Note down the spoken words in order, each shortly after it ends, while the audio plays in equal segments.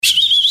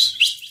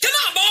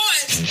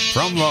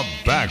From the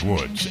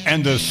backwoods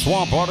and the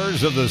swamp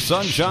waters of the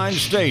Sunshine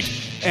State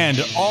and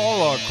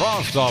all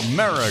across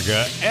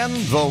America and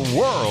the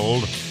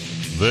world,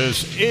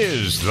 this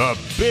is the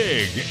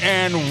Big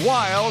and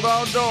Wild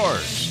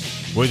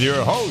Outdoors with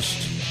your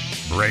host,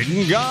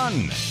 Braden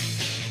Gunn,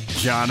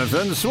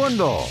 Jonathan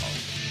Swindle,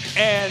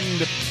 and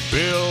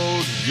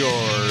Bill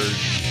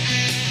George.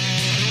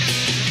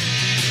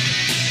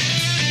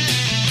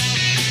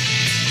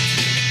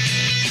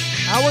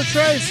 Howard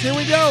Trace, here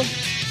we go.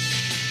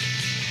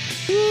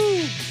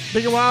 Woo.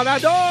 Big and Wild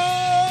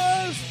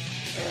Outdoors.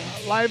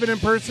 Live and in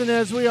person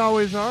as we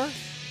always are.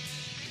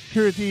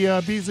 Here at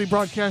the Beasley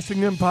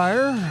Broadcasting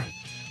Empire,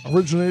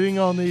 originating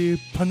on the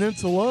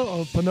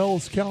peninsula of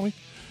Pinellas County.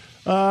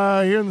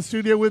 Here in the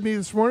studio with me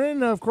this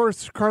morning, of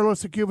course,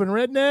 Carlos the Cuban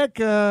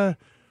Redneck,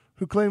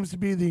 who claims to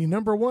be the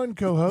number one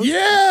co-host.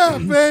 Yeah,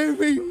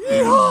 baby.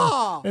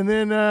 Yeehaw! And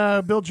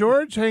then Bill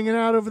George hanging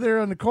out over there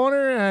on the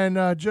corner,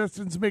 and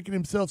Justin's making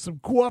himself some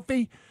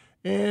coffee,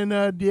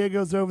 and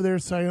Diego's over there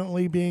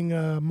silently being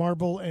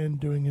Marble and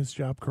doing his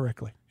job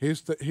correctly.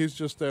 He's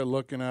just there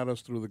looking at us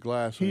through the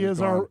glass. He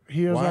is our rock.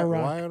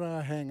 Why do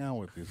I hang out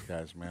with these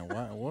guys, man?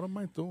 What am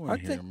I doing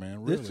here,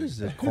 man? Really? This is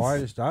the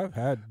quietest I've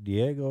had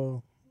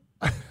Diego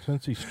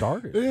since he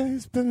started. Yeah,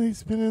 he's been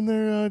in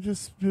there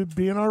just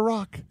being our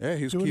rock. Yeah,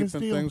 he's doing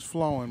keeping things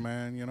flowing,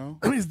 man. You know,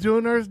 he's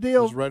doing our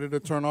deal. He's ready to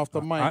turn off the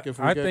mic if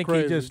we I get think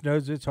crazy. he just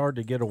knows it's hard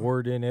to get a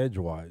word in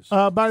edgewise.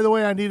 By the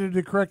way, I needed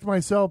to correct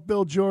myself.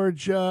 Bill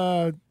George,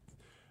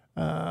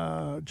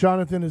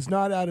 Jonathan is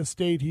not out of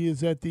state. He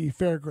is at the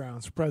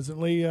fairgrounds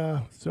presently,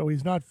 so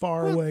he's not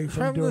far away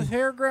from doing. the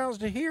fairgrounds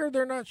to here,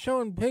 they're not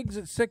showing pigs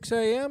at 6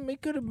 a.m. He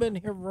could have been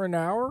here for an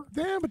hour.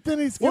 Yeah, but then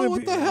he's Well, going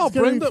what the hell?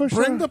 Bring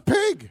the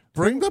pig.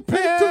 Bring the pig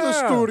to the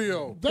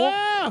studio.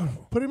 Yeah,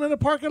 put him in the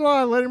parking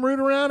lot. Let him root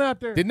around out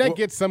there. Didn't that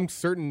get some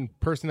certain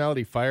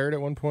personality fired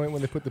at one point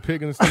when they put the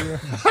pig in the studio?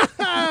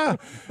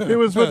 It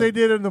was what they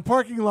did in the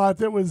parking lot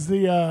that was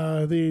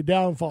the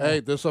downfall. Hey,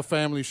 this is a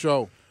family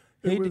show.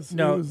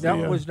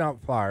 That was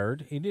not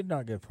fired. He did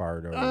not get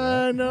fired over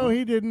that. No,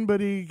 he didn't, but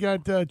he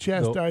got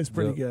chastised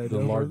pretty good. The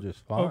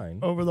largest fine.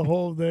 Over the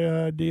whole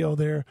deal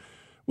there,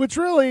 which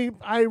really,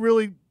 I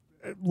really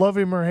love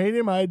him or hate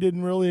him. I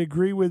didn't really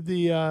agree with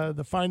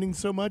the finding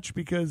so much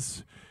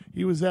because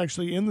he was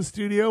actually in the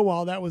studio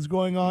while that was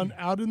going on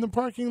out in the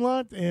parking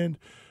lot, and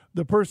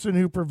the person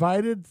who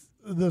provided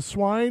the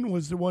swine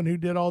was the one who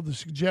did all the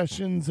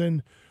suggestions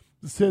and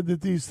said that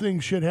these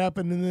things should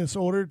happen in this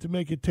order to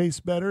make it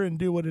taste better and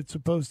do what it's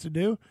supposed to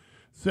do.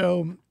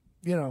 So,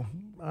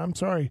 I'm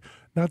sorry.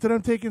 Not that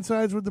I'm taking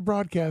sides with the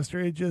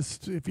broadcaster. It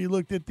just, if you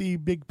looked at the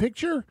big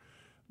picture,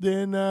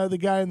 then the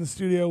guy in the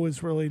studio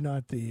was really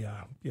not the,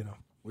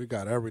 We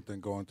got everything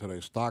going today.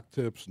 Stock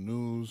tips,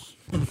 news,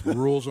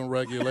 rules and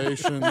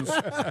regulations.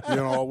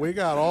 We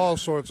got all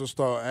sorts of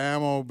stuff.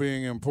 Ammo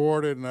being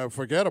imported, and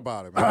forget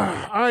about it,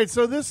 man. All right,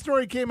 so this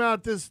story came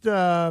out this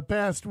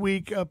past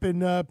week up in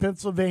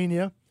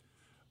Pennsylvania.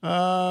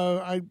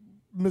 It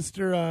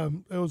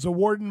was a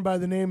warden by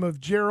the name of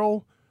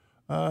Gerald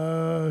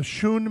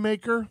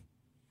Schoonmaker,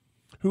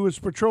 who was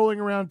patrolling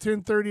around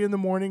 10:30 in the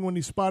morning when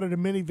he spotted a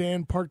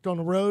minivan parked on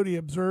the road. He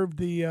observed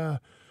the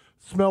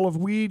smell of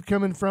weed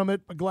coming from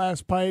it, a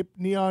glass pipe,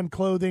 neon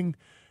clothing,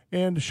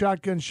 and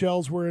shotgun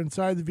shells were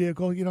inside the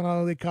vehicle. You know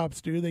how the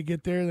cops do. They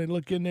get there, they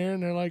look in there,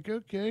 and they're like,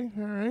 okay,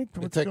 all right.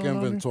 They take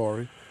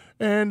inventory.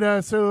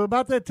 And so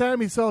about that time,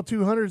 he saw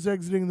two hunters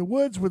exiting the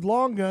woods with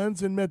long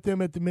guns and met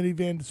them at the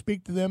minivan to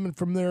speak to them. And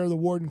from there, the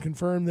warden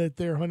confirmed that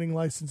their hunting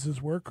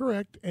licenses were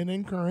correct and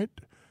in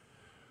current.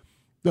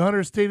 The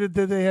hunters stated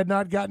that they had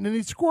not gotten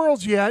any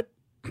squirrels yet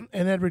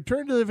and had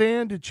returned to the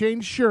van to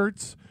change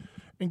shirts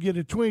and get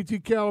a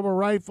 .22 caliber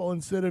rifle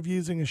instead of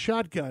using a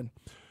shotgun.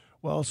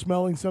 While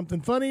smelling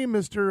something funny,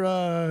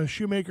 Mr.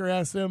 Shoemaker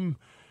asked them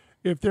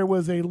if there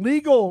was a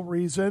legal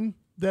reason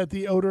that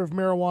the odor of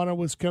marijuana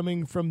was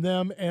coming from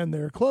them and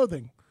their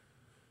clothing.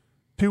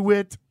 To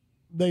wit,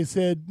 they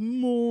said,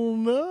 well,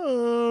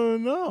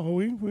 no,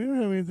 we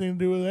don't have anything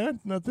to do with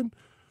that, nothing.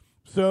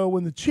 So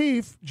when the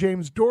chief,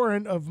 James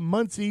Doran of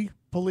Muncie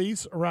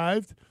Police,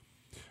 arrived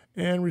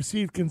and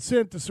received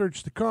consent to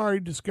search the car, he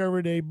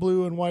discovered a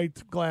blue and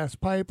white glass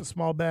pipe, a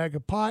small bag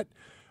of pot,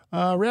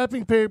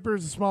 wrapping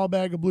papers, a small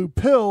bag of blue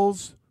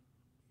pills,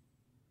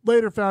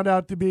 later found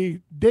out to be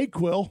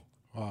Dayquil.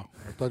 Wow,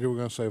 I thought you were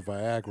going to say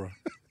Viagra.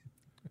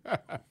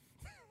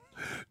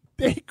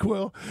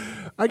 Dayquil.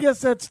 I guess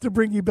that's to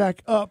bring you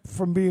back up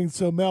from being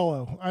so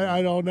mellow.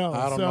 I don't know.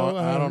 I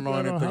don't know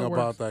anything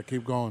about that.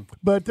 Keep going.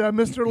 But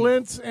Mr.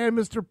 Lentz and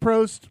Mr.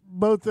 Prost,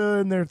 both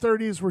in their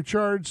 30s, were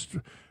charged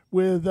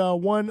with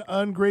one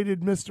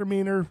ungraded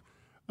misdemeanor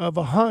of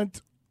a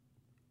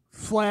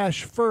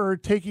hunt/fur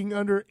taking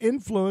under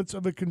influence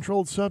of a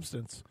controlled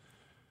substance.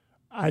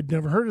 I'd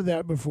never heard of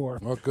that before.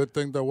 Well, good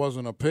thing there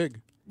wasn't a pig.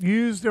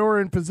 Used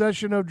or in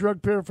possession of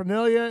drug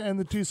paraphernalia, and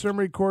the two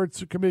summary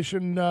courts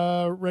commissioned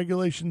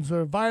regulations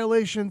or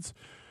violations.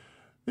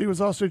 He was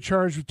also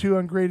charged with two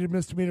ungraded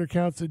misdemeanor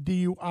counts of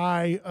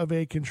DUI of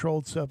a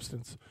controlled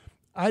substance.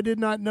 I did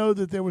not know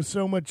that there was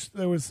so much.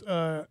 There was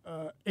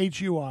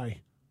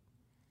HUI,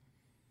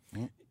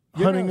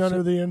 hunting Yeah,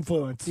 under the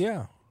influence.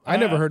 Yeah. I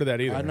never heard of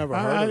that either. I never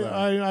heard of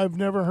that. I've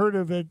never heard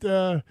of it.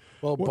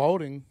 Well,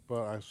 boating,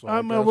 but I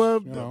saw.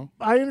 Well,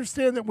 I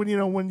understand that when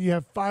you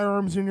have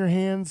firearms in your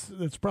hands,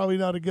 that's probably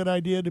not a good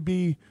idea to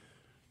be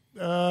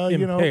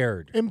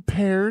Impaired.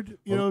 impaired,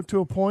 to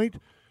a point.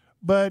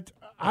 But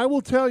I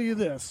will tell you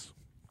this.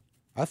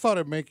 I thought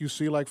it'd make you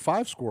see like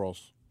 5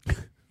 squirrels.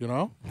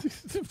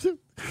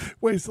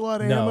 Waste a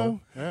lot of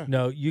ammo. Yeah.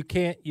 No, you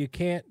can't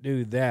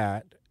do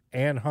that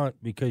and hunt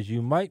because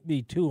you might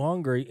be too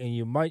hungry and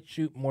you might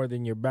shoot more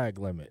than your bag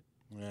limit.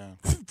 Yeah.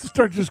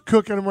 Start just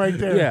cooking them right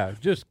there. Yeah,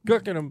 just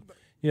cooking them.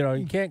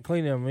 You can't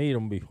clean them and eat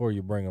them before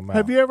you bring them out.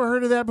 Have you ever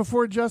heard of that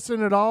before,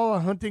 Justin, at all?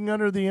 Hunting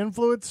under the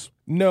influence?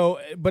 No,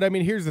 but I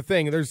mean, here's the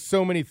thing. There's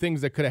so many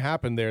things that could have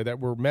happened there that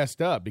were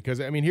messed up because,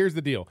 I mean, here's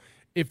the deal.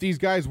 If these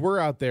guys were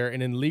out there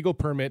in a legal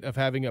permit of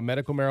having a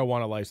medical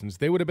marijuana license,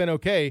 they would have been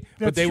okay,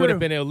 but That's they would have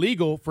true. been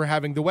illegal for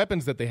having the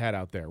weapons that they had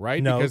out there,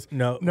 right? No, Because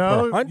No,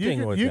 for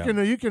hunting you with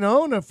them. can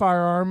own a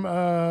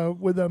firearm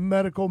with a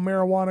medical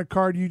marijuana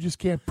card. You just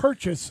can't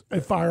purchase a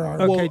firearm.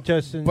 Okay,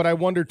 Justin. But I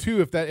wonder too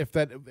if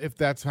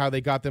that's how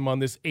they got them on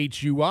this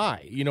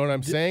HUI. You know what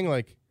I'm saying?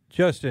 Like,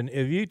 Justin,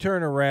 if you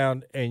turn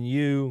around and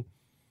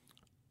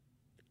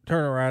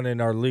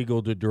are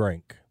legal to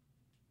drink,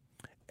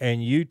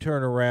 and you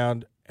turn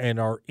around and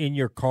are in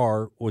your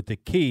car with the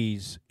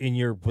keys in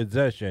your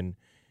possession,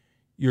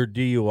 you're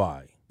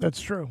DUI. That's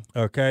true.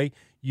 Okay?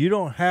 You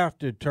don't have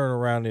to turn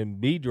around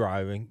and be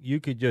driving. You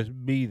could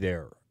just be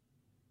there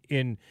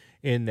in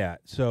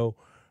that. So,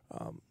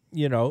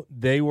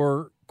 they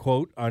were,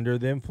 quote, under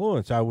the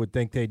influence. I would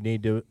think they'd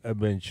need to have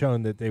been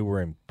shown that they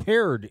were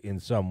impaired in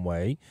some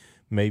way.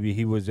 Maybe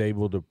he was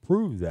able to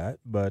prove that,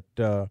 but,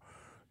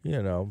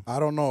 I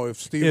don't know if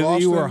Steve if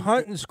Austin. you were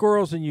hunting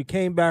squirrels and you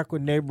came back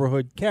with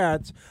neighborhood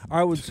cats,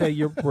 I would say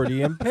you're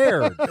pretty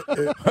impaired.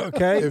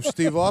 Okay? If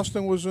Steve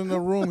Austin was in the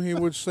room, he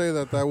would say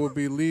that would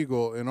be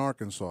legal in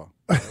Arkansas.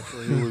 That's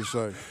what he would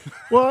say.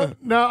 Well,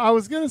 now I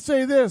was going to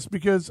say this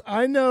because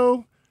I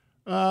know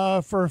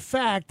for a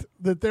fact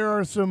that there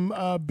are some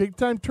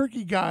big-time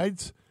turkey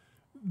guides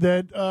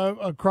that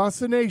across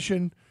the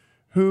nation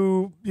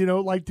who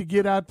like to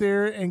get out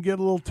there and get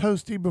a little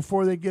toasty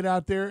before they get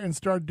out there and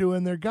start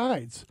doing their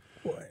guides.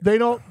 They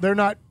don't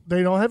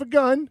have a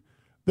gun.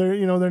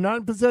 They're not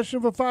in possession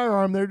of a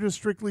firearm. They're just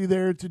strictly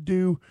there to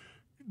do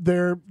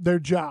their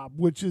job,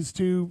 which is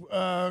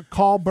to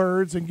call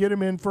birds and get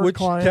them in for a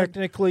client.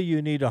 Technically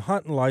you need a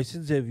hunting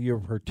license if you're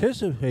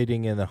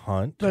participating in the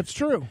hunt. That's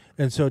true.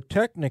 And so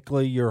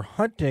technically you're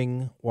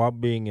hunting while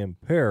being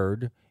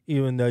impaired,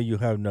 even though you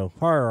have no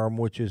firearm,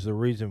 which is the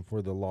reason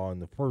for the law in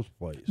the first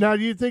place. Now,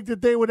 do you think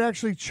that they would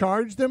actually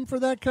charge them for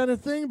that kind of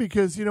thing?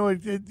 Because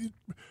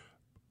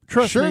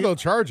trust sure, me, they'll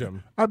charge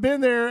them. I've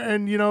been there,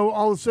 and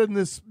all of a sudden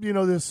this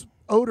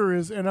odor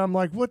is, and I'm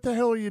like, "What the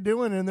hell are you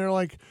doing?" And they're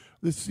like,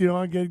 "This,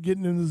 I'm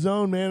getting in the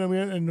zone, man." I mean,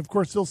 and of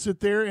course they'll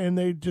sit there and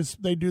they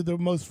do the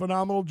most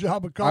phenomenal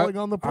job of calling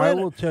on the planet.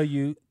 I will tell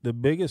you, the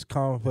biggest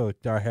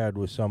conflict I had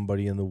with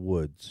somebody in the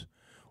woods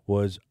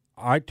was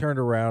I turned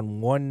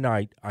around one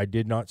night. I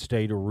did not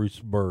stay to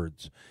roost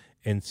birds,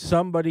 and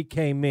somebody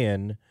came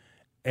in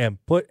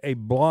and put a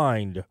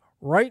blind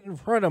right in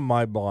front of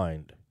my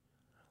blind.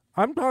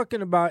 I'm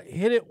talking about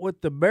hit it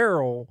with the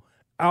barrel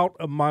out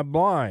of my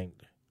blind.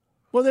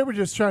 Well, they were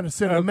just trying to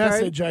send a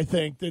message, I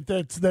think,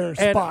 that's their And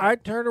spot. I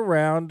turn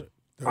around,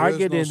 There I is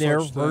get no in there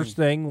such first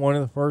thing, one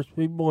of the first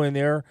people in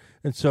there,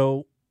 and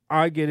so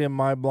I get in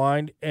my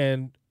blind,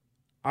 and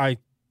I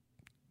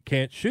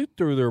can't shoot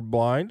through their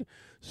blind,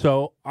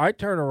 so I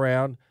turn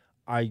around,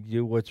 I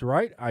do what's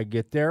right, I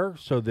get there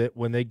so that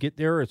when they get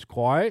there, it's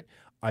quiet.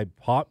 I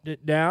popped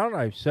it down,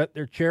 I set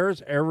their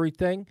chairs,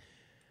 everything.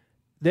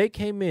 They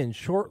came in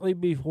shortly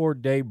before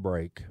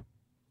daybreak.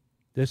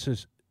 This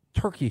is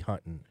turkey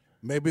hunting.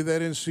 Maybe they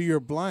didn't see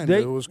your blind.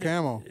 It was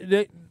camo.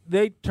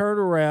 They turned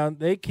around.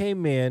 They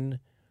came in,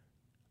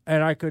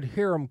 and I could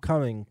hear them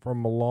coming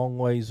from a long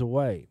ways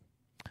away.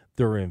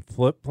 They're in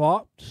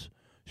flip-flops,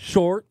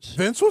 shorts,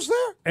 Vince was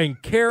there?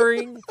 and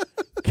carrying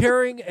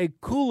a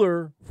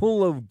cooler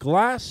full of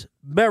glass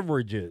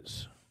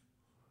beverages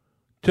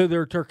to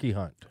their turkey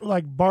hunt.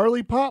 Like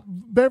barley pop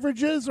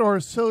beverages or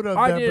soda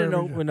I beverages? didn't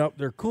open up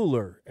their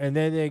cooler, and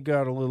then they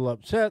got a little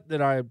upset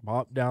that I had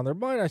popped down their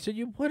blind. I said,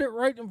 "You put it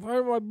right in front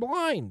of my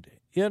blind,"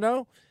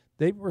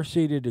 They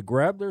proceeded to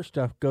grab their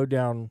stuff, go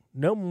down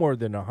no more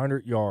than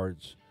 100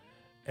 yards,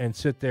 and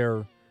sit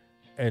there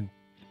and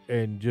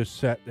just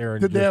sat there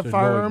and Did they just have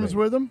annoyed firearms me.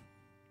 with them?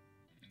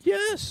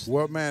 Yes.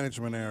 What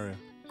management area?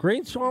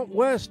 Green Swamp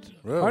West,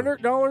 Really?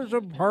 $100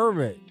 a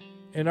permit,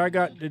 and I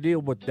got to deal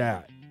with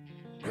that.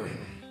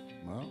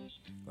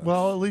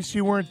 Well, at least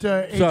you weren't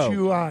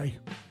HUI.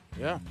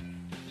 Yeah.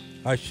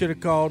 I should have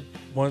called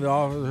one of the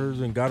officers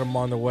and got them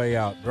on the way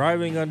out.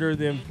 Driving under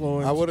the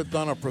influence. I would have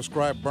done a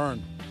prescribed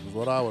burn, is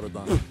what I would have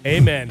done.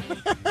 Amen.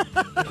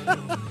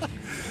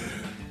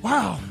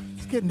 Wow,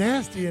 it's getting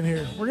nasty in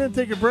here. We're going to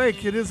take a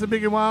break. It is the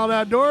Big and Wild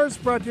Outdoors,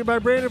 brought to you by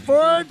Brandon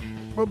Ford.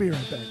 We'll be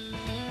right back.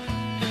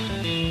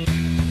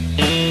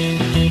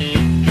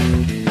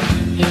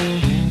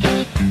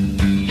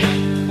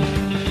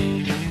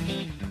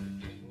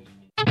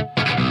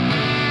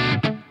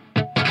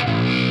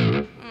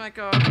 Oh my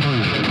god.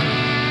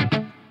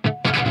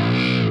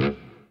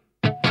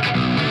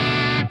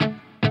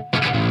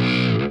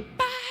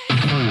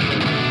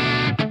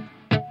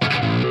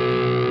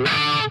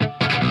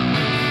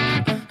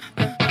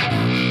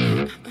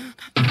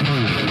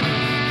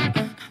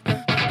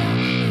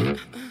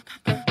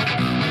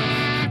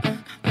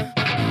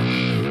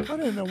 What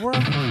in the world?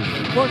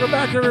 Welcome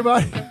back,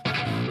 everybody.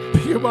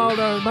 Big and Wild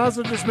Outdoors. Might as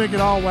well just make it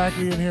all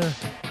wacky in here.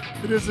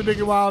 It is the Big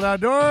and Wild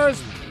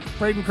Outdoors.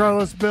 Braden,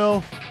 Carlos,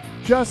 Bill,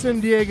 Justin,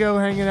 Diego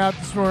hanging out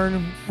this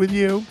morning with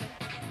you.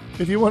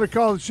 If you want to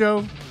call the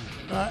show,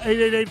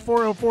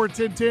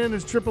 888-404-1010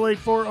 is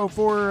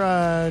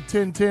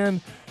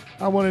 888-404-1010.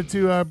 I wanted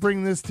to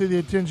bring this to the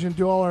attention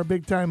to all our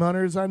big-time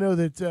hunters. I know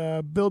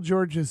that Bill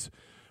George is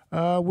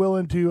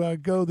willing to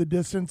go the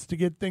distance to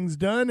get things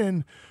done,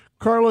 and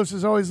Carlos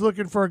is always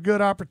looking for a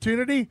good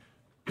opportunity.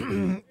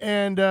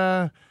 And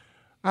I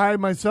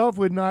myself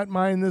would not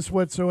mind this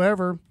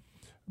whatsoever.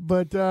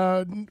 But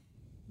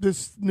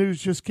this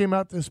news just came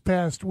out this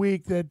past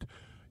week that,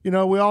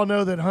 we all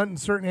know that hunting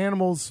certain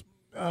animals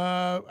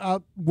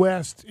out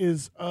west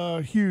is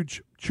a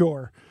huge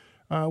chore.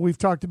 We've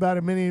talked about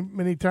it many,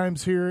 many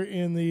times here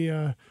in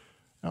the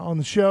on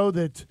the show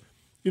that,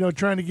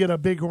 trying to get a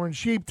bighorn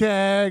sheep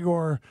tag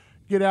or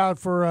get out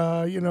for,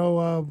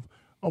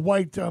 a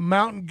white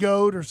mountain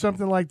goat or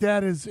something like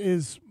that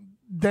is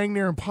dang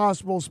near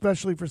impossible,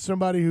 especially for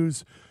somebody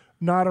who's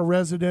not a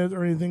resident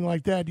or anything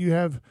like that. You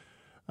have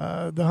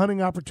the hunting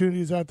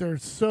opportunities out there are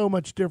so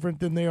much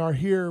different than they are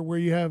here, where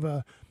you have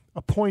a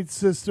point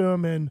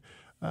system and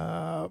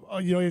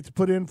you have to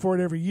put in for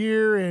it every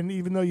year, and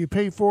even though you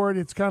pay for it,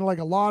 it's kind of like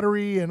a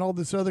lottery and all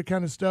this other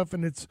kind of stuff,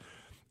 and it's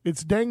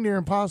dang near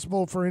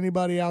impossible for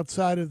anybody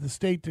outside of the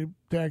state to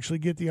actually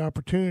get the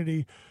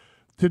opportunity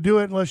to do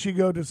it unless you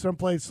go to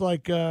someplace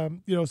like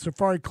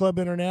Safari Club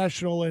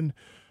International and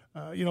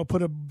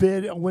put a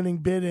winning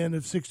bid in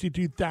of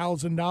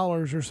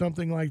 $62,000 or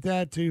something like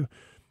that to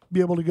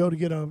be able to go to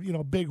get a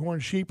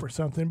bighorn sheep or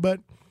something. But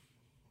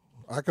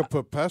I could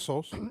put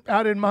pesos.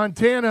 Out in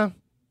Montana,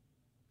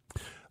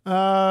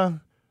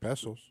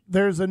 Pesos.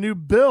 there's a new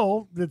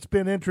bill that's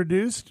been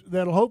introduced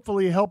that'll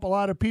hopefully help a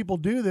lot of people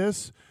do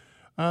this.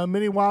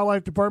 Many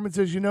wildlife departments,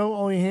 as you know,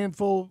 only a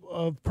handful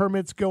of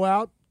permits go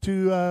out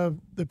to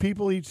the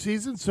people each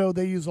season, so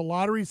they use a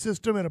lottery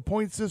system and a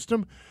point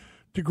system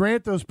to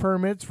grant those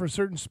permits for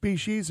certain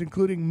species,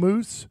 including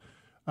moose,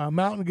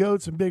 mountain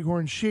goats, and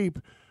bighorn sheep.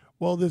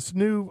 Well, this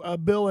new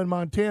bill in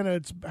Montana,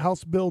 it's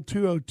House Bill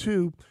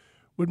 202,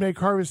 would make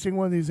harvesting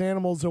one of these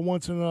animals a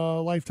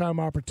once-in-a-lifetime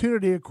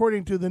opportunity.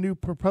 According to the new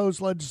proposed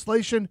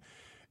legislation,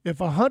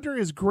 if a hunter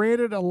is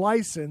granted a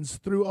license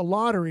through a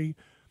lottery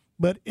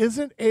but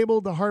isn't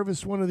able to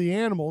harvest one of the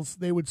animals,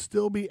 they would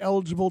still be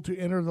eligible to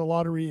enter the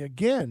lottery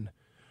again.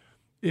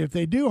 If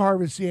they do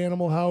harvest the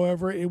animal,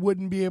 however, it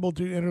wouldn't be able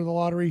to enter the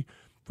lottery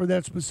for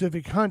that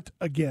specific hunt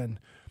again.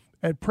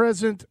 At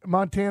present,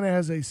 Montana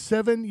has a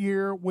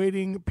 7-year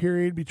waiting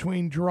period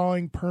between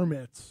drawing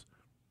permits.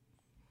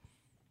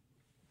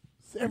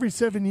 Every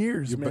 7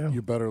 years, man.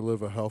 You better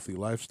live a healthy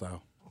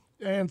lifestyle.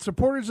 And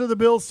supporters of the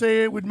bill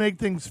say it would make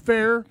things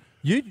fair.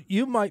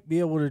 You might be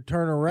able to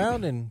turn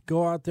around and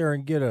go out there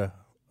and get a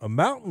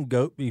mountain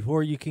goat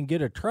before you can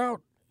get a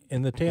trout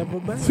in the Tampa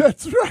Bay.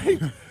 That's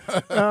right.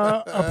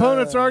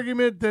 Opponents'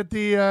 argument that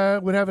the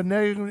would have a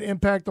negative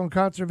impact on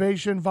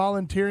conservation,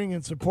 volunteering,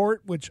 and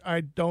support, which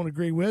I don't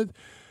agree with.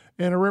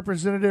 And a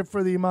representative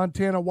for the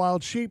Montana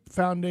Wild Sheep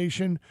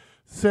Foundation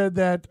said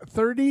that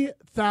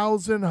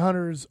 30,000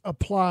 hunters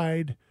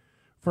applied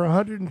for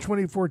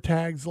 124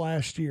 tags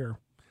last year,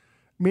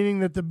 meaning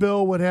that the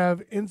bill would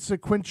have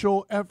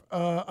insequential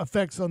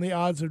effects on the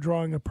odds of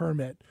drawing a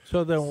permit.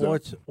 So then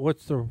what's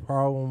the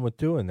problem with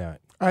doing that?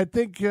 I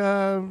think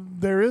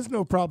there is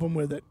no problem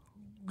with it.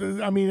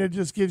 I mean, it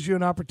just gives you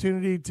an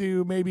opportunity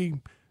to maybe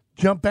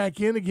jump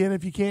back in again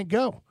if you can't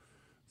go.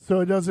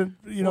 So it doesn't,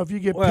 if you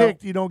get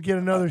picked, you don't get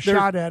another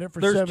shot at it for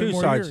 7 more years. There's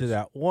two sides to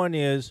that. One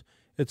is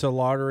it's a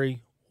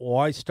lottery.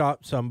 Why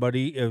stop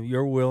somebody if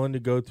you're willing to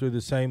go through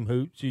the same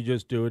hoops? You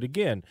just do it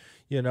again,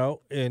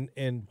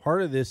 And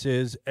part of this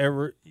is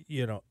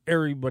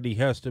everybody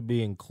has to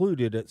be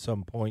included at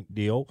some point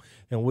deal,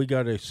 and we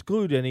got to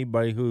exclude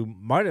anybody who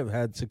might have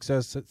had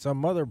success at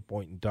some other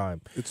point in time.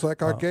 It's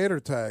like our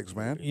gator tags,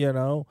 man. Should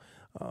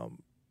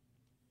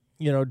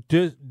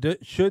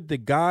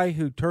the guy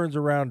who turns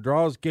around,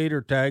 draws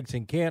gator tags,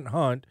 and can't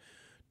hunt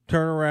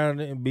turn around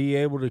and be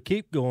able to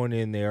keep going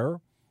in there?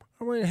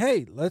 I mean,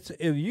 hey,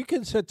 if you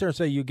can sit there and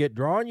say you get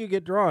drawn,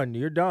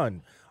 you're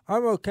done.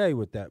 I'm okay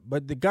with that.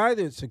 But the guy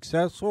that's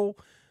successful,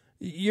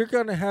 you're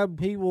going to have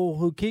people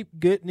who keep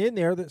getting in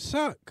there that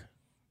suck.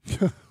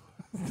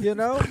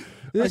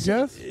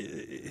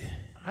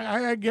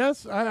 I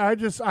guess.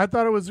 I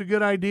thought it was a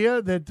good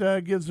idea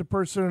that gives a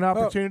person an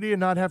opportunity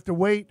and not have to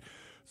wait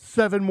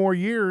 7 more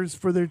years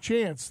for their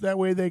chance. That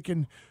way they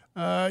can,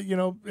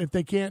 if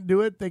they can't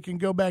do it, they can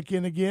go back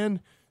in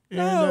again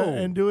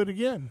and do it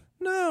again.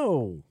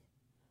 No.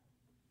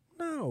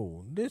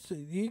 This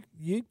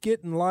you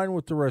get in line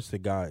with the rest of the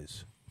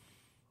guys.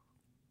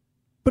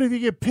 But if you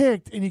get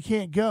picked and you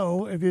can't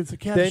go, if it's a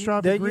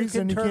catastrophic then you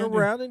reason, can turn can't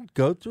around and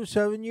go through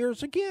 7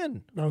 years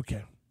again.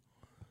 Okay.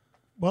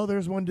 Well,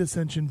 there's one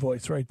dissension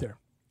voice right there.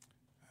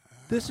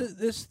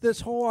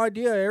 This whole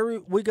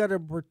idea. We got to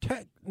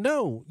protect.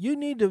 No, you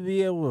need to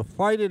be able to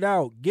fight it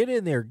out. Get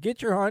in there.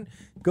 Get your hunt.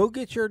 Go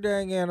get your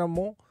dang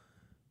animal.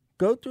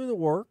 Go through the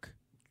work.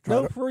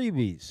 No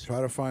freebies.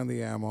 Try to find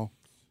the ammo.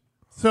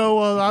 So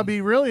I'll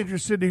be really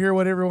interested to hear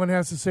what everyone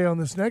has to say on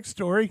this next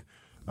story.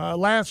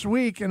 Last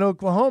week in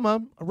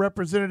Oklahoma,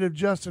 Representative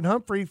Justin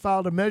Humphrey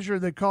filed a measure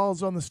that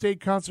calls on the state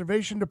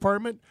conservation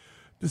department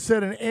to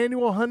set an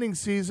annual hunting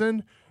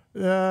season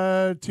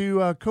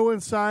to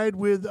coincide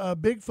with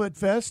Bigfoot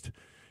Fest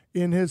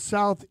in his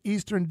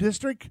southeastern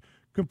district,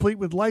 complete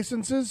with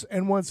licenses,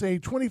 and wants a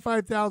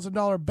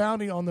 $25,000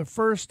 bounty on the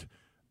first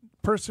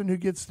person who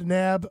gets to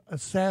nab a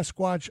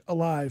Sasquatch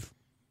alive.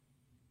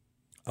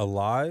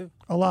 Alive.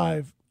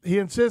 He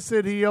insists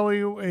that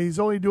he's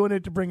only doing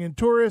it to bring in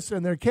tourists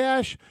and their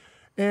cash,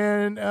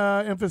 and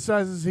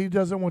emphasizes he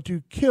doesn't want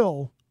to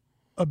kill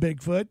a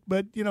Bigfoot,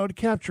 but to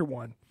capture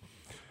one.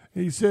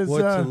 He says,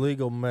 "What's the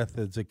legal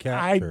methods of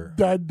capture?"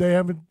 They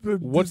haven't.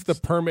 What's the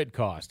permit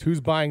cost? Who's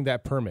buying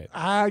that permit?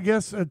 I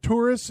guess a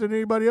tourist and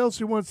anybody else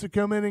who wants to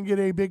come in and get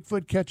a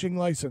Bigfoot catching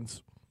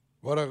license.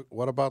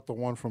 What about the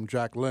one from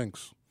Jack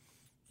Links?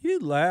 You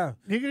laugh.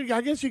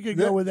 I guess you could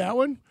go with that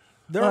one.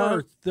 There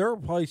are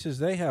places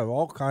they have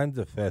all kinds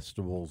of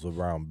festivals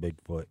around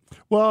Bigfoot.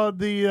 Well,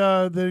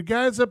 the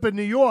guys up in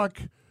New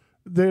York,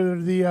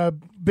 the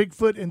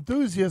Bigfoot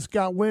enthusiasts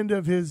got wind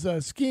of his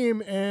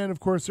scheme, and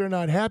of course they're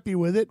not happy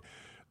with it.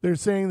 They're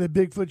saying that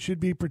Bigfoot should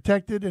be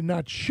protected and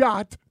not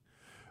shot.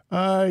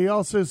 He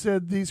also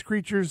said these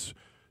creatures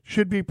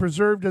should be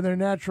preserved in their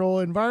natural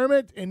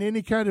environment, and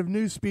any kind of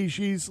new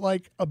species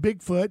like a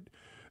Bigfoot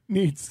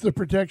needs the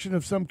protection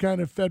of some kind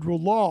of federal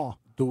law.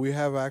 Do we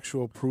have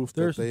actual proof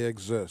that they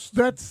exist?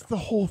 That's the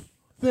whole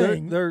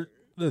thing.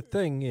 The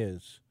thing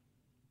is,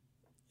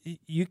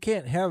 you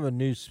can't have a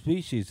new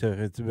species if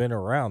it's been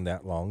around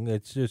that long.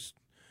 It's just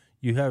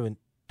you haven't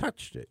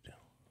touched it.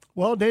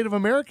 Well, Native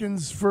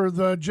Americans for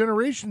the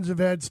generations have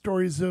had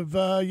stories of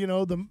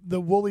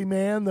the woolly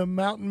man, the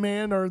mountain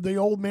man, or the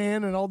old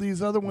man, and all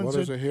these other ones. What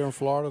is it here in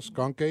Florida?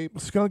 Skunk ape?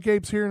 Skunk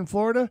apes here in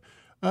Florida.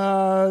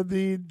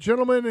 The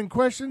gentleman in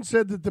question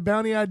said that the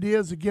bounty idea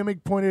is a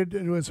gimmick pointed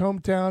to his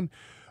hometown,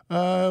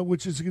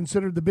 which is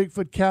considered the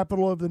Bigfoot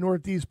capital of the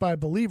Northeast by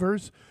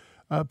believers.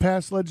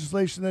 Passed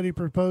legislation that he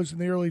proposed in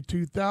the early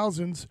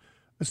 2000s,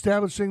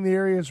 establishing the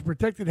area as a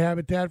protected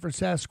habitat for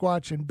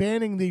Sasquatch and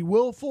banning the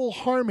willful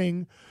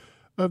harming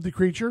of the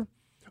creature.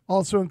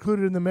 Also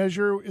included in the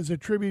measure is a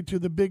tribute to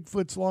the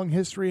Bigfoot's long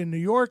history in New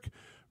York,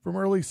 from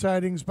early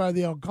sightings by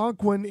the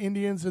Algonquin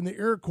Indians and the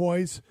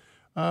Iroquois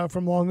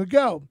from long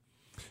ago.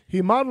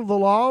 He modeled the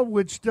law,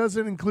 which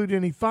doesn't include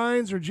any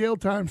fines or jail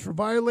times for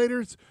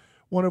violators,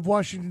 one of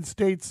Washington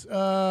State's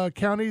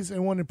counties,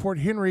 and one in Port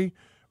Henry,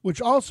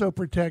 which also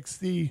protects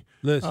the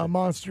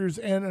monsters,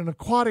 and an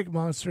aquatic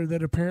monster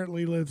that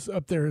apparently lives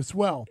up there as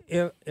well.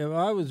 If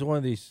I was one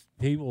of these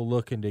people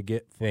looking to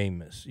get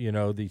famous,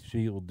 these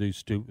people do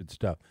stupid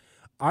stuff,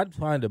 I'd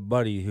find a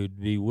buddy who'd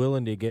be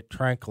willing to get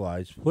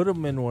tranquilized, put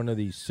them in one of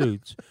these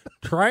suits,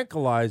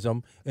 tranquilize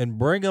them, and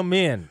bring them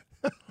in.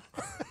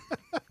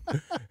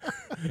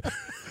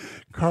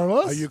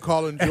 Carlos? Are you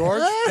calling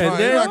George? And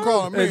You're not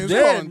calling me. He's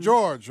calling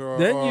George or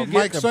then you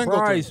Mike get the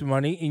Singleton. prize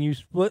money, and you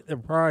split the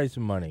prize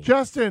money.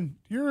 Justin,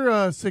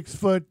 you're 6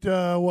 foot, 4?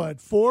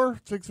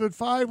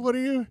 6'5"? What are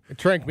you?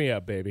 Trank me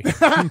up, baby.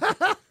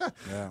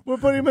 We'll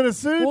put him in a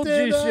suit. We'll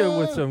juice you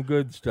with some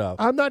good stuff.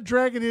 I'm not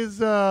dragging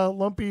his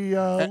lumpy,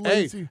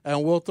 lazy.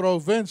 And we'll throw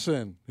Vince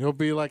in. He'll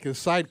be like his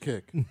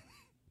sidekick.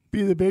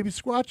 Be the baby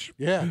squatch.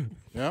 Yeah.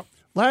 Yep.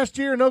 Last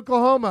year in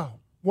Oklahoma,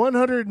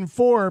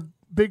 104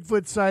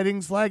 Bigfoot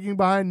sightings, lagging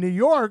behind New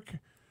York.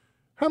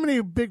 How many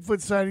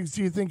Bigfoot sightings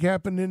do you think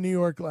happened in New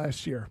York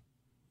last year?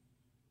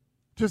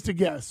 Just a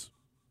guess.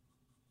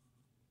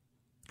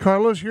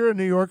 Carlos, you're a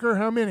New Yorker.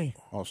 How many?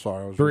 Oh,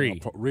 sorry. I was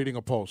 3. reading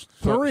a post.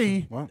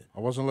 3? What? I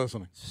wasn't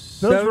listening.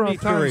 Those were on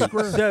Times 73.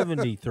 Square.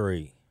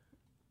 73.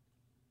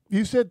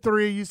 You said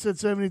 3. You said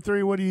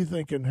 73. What are you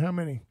thinking? How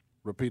many?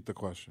 Repeat the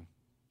question.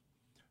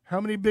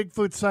 How many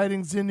Bigfoot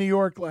sightings in New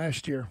York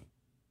last year?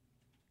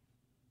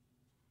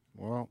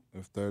 Well,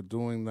 if they're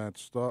doing that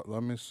stuff,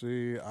 let me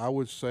see. I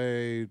would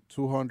say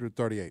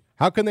 238.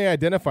 How can they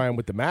identify him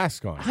with the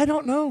mask on? I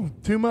don't know.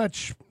 Too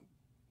much.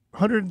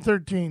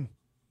 113.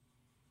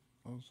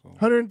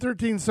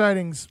 113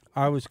 sightings.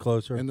 I was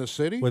closer. In the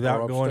city?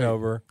 Without or going upstate?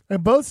 over.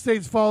 And both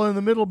states fall in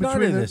the middle Not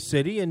between in the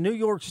city, in New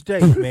York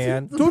State,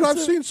 man. Dude, I've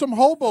seen some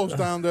hobos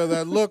down there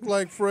that look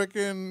like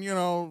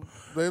frickin',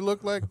 they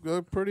look like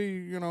they're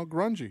pretty,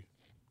 grungy.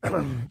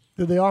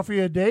 Did they offer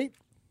you a date?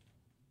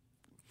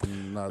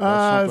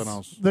 That's something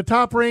else. The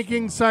top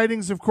ranking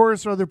sightings, of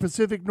course, are the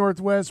Pacific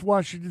Northwest,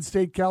 Washington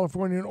State,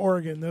 California, and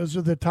Oregon. Those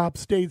are the top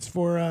states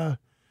for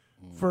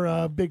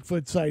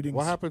Bigfoot sightings.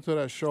 What happened to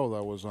that show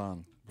that was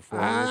on before?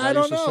 I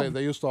don't know.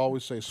 They used to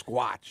always say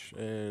Squatch.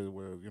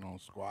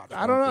 Squatch.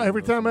 I don't know.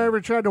 Every time I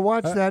ever tried to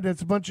watch that,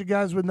 it's a bunch of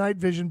guys with night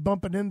vision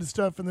bumping into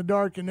stuff in the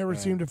dark and never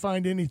seem to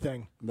find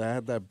anything. They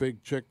had that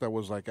big chick that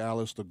was like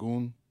Alice the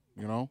Goon,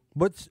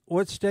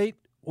 What state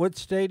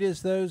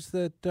is those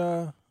that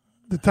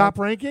The top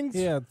rankings?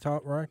 yeah,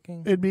 top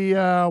ranking? It'd be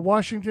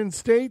Washington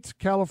State,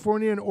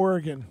 California, and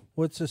Oregon.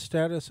 What's the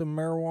status of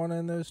marijuana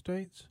in those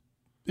states?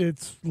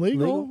 It's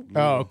legal.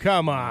 Oh,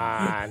 come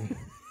on.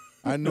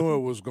 I knew it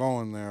was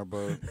going there,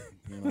 but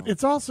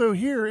It's also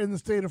here in the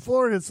state of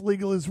Florida. It's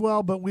legal as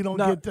well, but we don't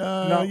Not get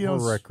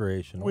for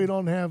recreational. We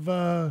don't have.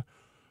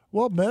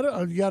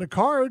 You got a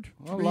card.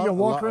 a you lot, can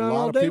walk around a lot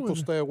all of day people with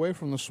it. stay away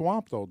from the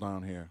swamp though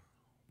down here.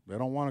 They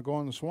don't want to go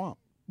in the swamp.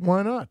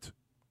 Why not?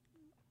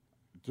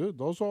 Dude,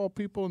 those are all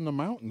people in the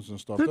mountains and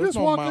stuff. They're There's just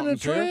no walking the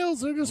mountains here.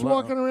 trails. They're just Let-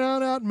 walking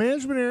around out in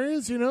management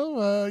areas. You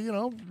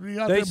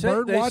got They their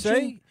bird watching.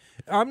 say,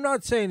 I'm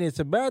not saying it's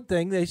a bad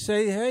thing. They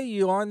say, hey,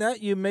 you on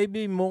that, you may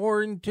be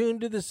more in tune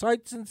to the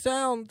sights and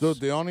sounds.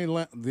 Dude, the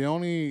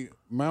only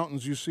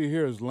mountains you see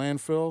here is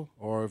landfill,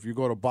 or if you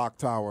go to Bach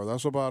Tower,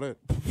 that's about it.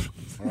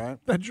 All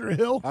right. Bedford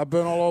Hill. I've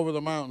been all over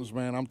the mountains,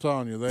 man. I'm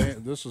telling you,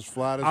 this is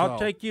flat as hell. I'll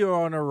take you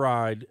on a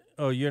ride.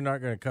 Oh, you're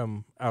not going to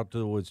come out to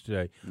the woods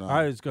today. No.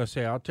 I was going to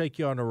say, I'll take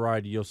you on a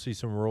ride. You'll see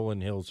some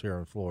rolling hills here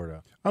in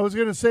Florida. I was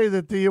going to say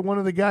that one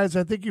of the guys,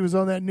 I think he was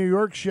on that New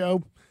York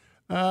show.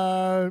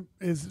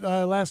 His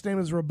last name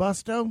is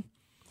Robusto.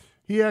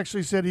 He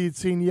actually said he had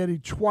seen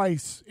Yeti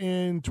twice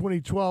in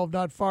 2012,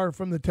 not far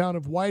from the town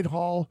of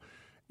Whitehall,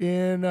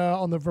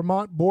 on the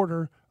Vermont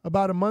border.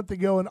 About a month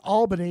ago in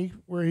Albany,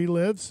 where he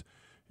lives,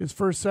 his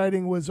first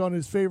sighting was on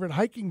his favorite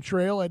hiking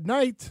trail at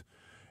night.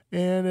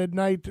 And at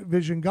night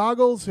vision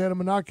goggles, had a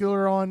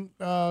monocular on,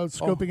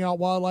 scoping out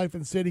wildlife,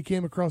 and said he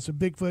came across a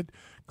Bigfoot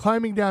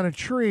climbing down a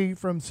tree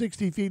from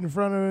 60 feet in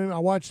front of him. I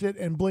watched it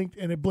and blinked,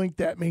 and it blinked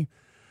at me.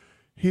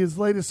 His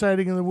latest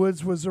sighting in the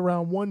woods was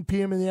around 1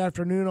 p.m. in the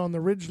afternoon on the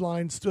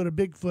ridgeline, stood a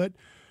Bigfoot.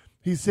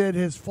 He said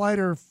his flight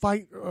or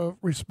fight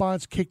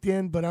response kicked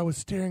in, but he was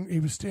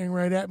staring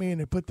right at me, and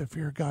it put the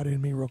fear of God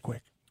in me real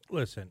quick.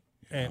 Listen,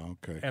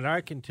 okay. and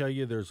I can tell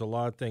you there's a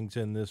lot of things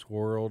in this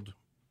world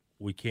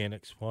we can't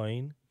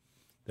explain,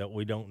 that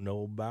we don't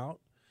know about.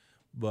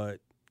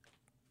 But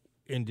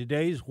in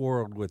today's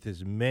world, with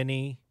as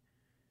many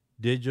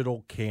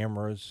digital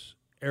cameras,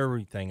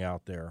 everything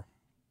out there,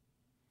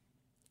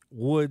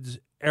 woods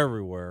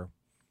everywhere,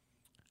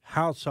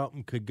 how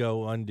something could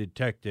go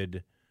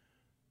undetected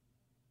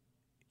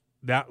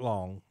that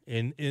long.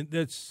 And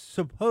that's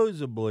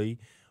supposedly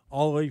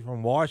all the way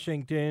from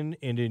Washington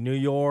into New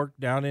York,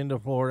 down into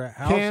Florida.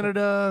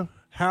 Canada.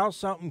 How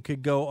something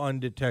could go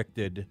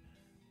undetected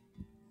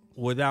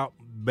without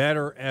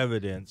better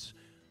evidence.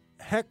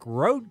 Heck,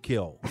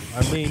 roadkill.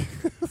 I mean,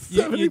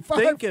 you'd 75.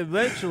 think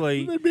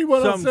eventually There'd be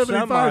one on some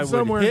 75 semi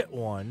somewhere. would hit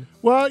one.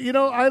 Well,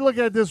 I look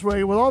at it this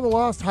way. With all the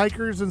lost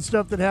hikers and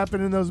stuff that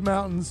happen in those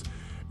mountains,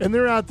 and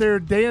they're out there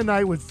day and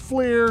night with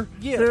FLIR.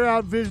 Yeah. They're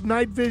out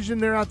night vision.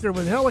 They're out there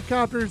with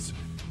helicopters,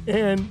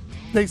 and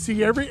they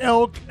see every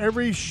elk,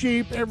 every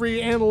sheep,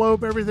 every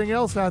antelope, everything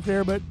else out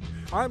there. But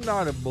I'm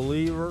not a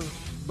believer,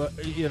 but,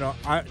 you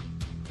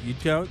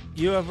tell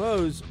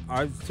UFOs,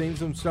 I've seen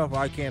some stuff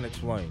I can't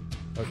explain.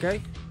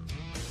 Okay?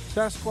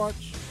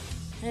 Sasquatch?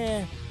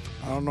 I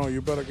don't know. You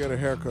better get a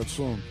haircut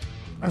soon.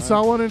 I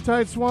saw one in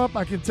Tight Swamp.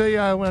 I can tell you,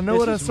 I know This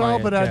what I is saw,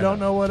 my but I antenna. don't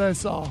know what I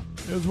saw.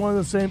 It was one of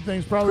the same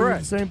things, probably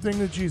Correct. the same thing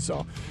that you saw.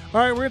 All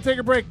right, we're going to take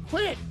a break.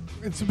 Quick!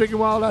 It's the Big and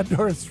Wild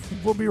Outdoors.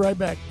 We'll be right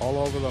back. All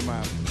over the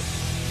map.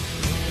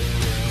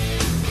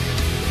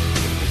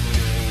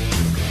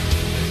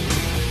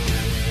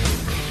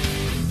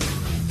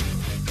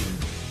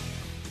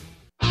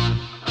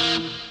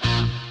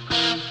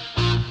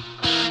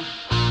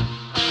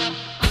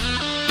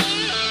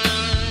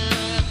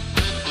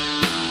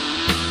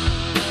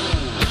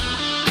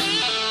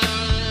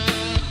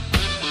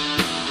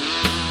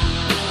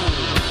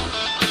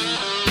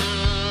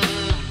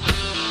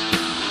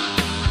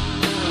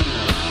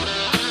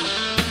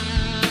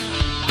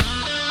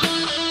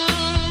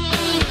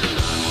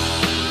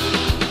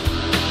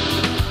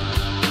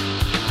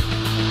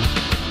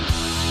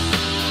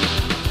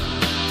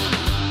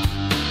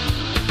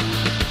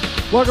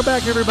 Welcome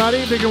back,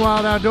 everybody. Big and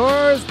Wild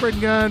Outdoors.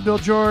 Britton Gunn, Bill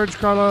George,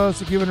 Carlos,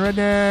 the Cuban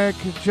Redneck,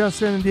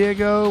 Justin, and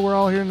Diego. We're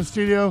all here in the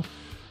studio.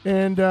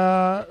 And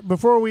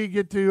before we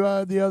get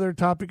to the other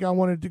topic, I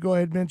wanted to go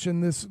ahead and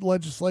mention this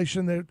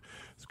legislation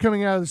that's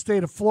coming out of the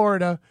state of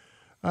Florida.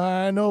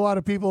 I know a lot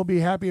of people will be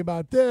happy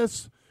about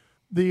this.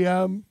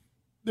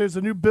 There's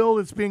a new bill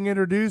that's being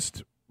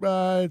introduced.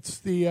 It's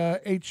the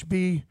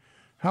HB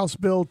House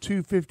Bill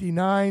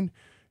 259.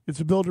 It's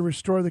a bill to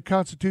restore the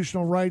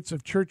constitutional rights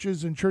of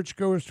churches and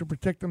churchgoers to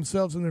protect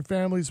themselves and their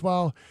families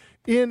while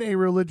in a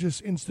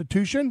religious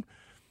institution.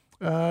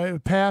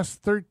 It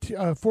passed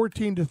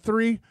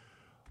 14-3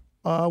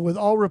 with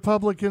all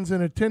Republicans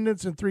in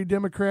attendance and 3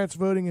 Democrats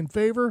voting in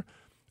favor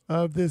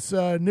of this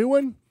new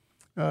one.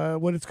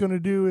 What it's going to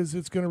do is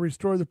it's going to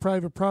restore the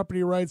private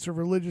property rights of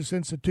religious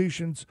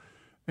institutions.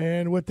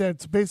 And what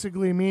that's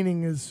basically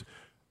meaning is,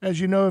 as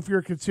you know, if you're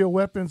a concealed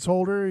weapons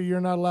holder,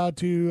 you're not allowed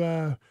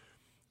to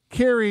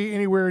carry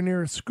anywhere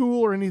near a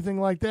school or anything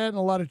like that. And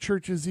a lot of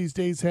churches these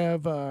days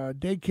have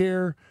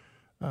daycare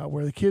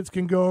where the kids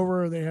can go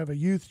over. Or they have a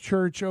youth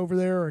church over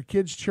there or a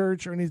kids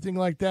church or anything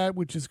like that,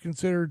 which is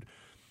considered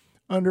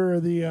under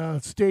the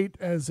state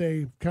as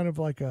a kind of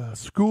like a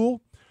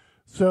school.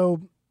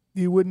 So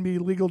you wouldn't be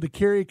legal to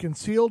carry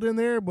concealed in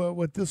there. But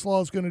what this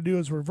law is going to do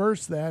is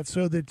reverse that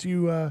so that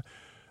you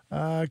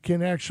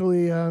can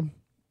actually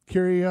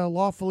carry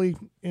lawfully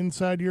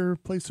inside your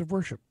place of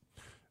worship,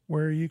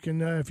 where you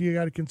can, if you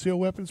got a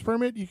concealed weapons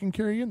permit, you can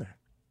carry in there.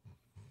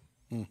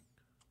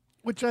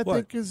 Which I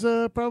think is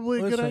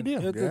probably a good idea.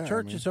 If the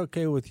church is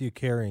okay with you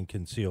carrying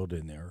concealed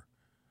in there,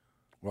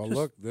 well,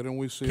 look, didn't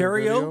we see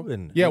carry a video?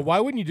 open? Yeah,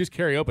 why wouldn't you just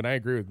carry open? I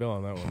agree with Bill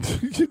on that one.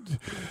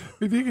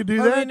 If you could do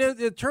I that, mean,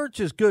 the church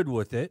is good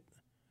with it.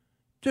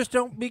 Just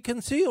don't be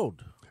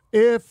concealed.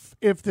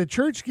 if the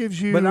church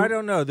gives you, But I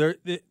don't know.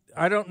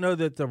 I don't know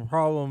that the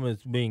problem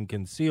is being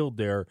concealed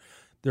there.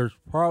 There's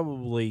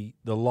probably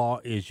the law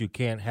is you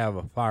can't have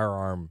a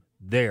firearm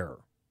there,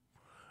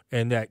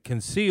 and that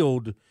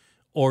concealed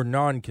or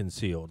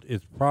non-concealed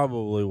is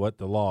probably what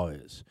the law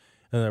is,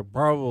 and they're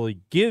probably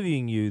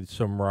giving you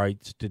some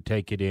rights to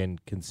take it in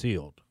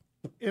concealed.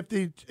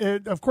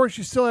 if of course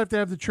you still have to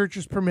have the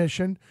church's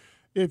permission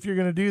if you're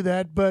going to do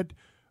that, but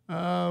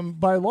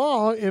by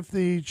law, if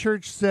the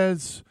church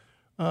says,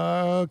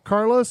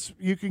 Carlos,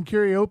 you can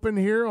carry open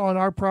here on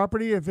our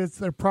property, if it's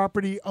the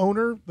property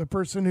owner, the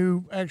person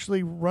who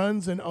actually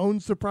runs and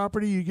owns the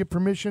property, you get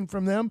permission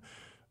from them,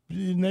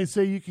 and they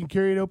say you can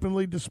carry it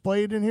openly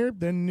displayed in here,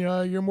 then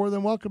you're more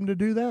than welcome to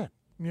do that.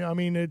 I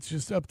mean, it's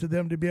just up to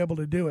them to be able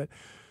to do it.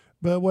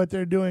 But what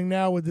they're doing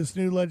now with this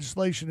new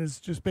legislation is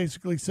just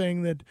basically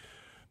saying that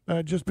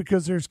just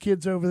because there's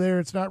kids over there,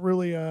 it's not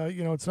really,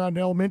 it's not an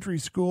elementary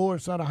school or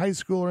it's not a high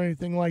school or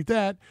anything like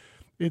that.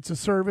 It's a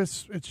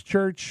service, it's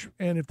church,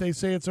 and if they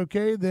say it's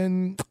okay,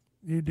 then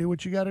you do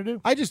what you got to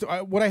do.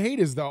 What I hate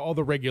is all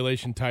the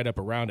regulation tied up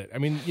around it. I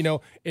mean,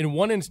 in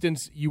one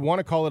instance, you want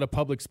to call it a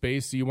public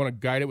space, so you want to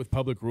guide it with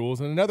public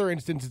rules. In another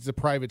instance, it's a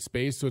private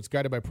space, so it's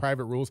guided by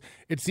private rules.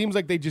 It seems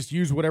like they just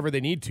use whatever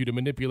they need to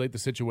manipulate the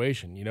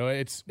situation.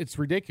 It's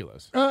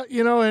ridiculous.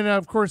 And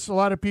of course, a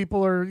lot of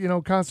people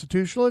are,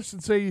 constitutionalists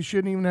and say you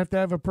shouldn't even have to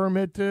have a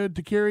permit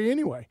to carry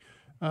anyway.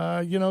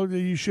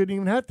 You shouldn't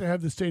even have to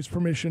have the state's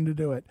permission to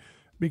do it,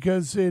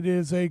 because it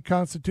is a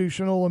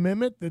constitutional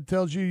amendment that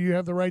tells you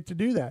have the right to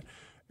do that.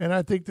 And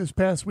I think this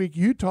past week,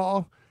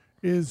 Utah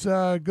is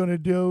going to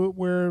do it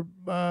where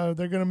they're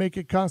going to make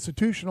it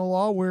constitutional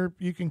law where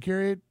you can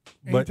carry it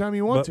anytime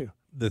you want to.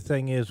 The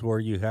thing is, where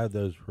you have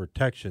those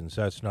protections,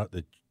 that's not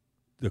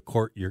the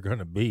court you're going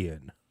to be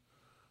in.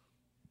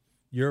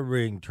 You're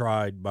being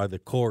tried by the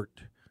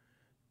court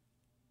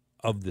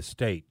of the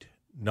state,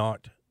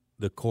 not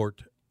the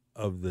court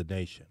of the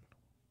nation.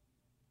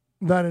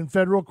 Not in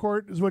federal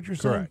court is what you're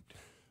saying? Correct.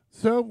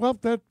 So, well,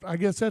 I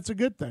guess that's a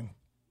good thing,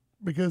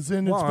 because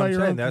then it's by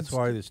your own. That's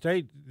why the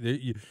state,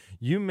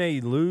 you may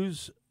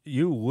lose,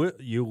 you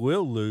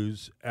will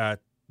lose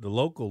at the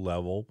local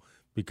level,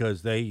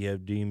 because they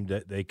have deemed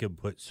that they can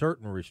put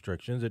certain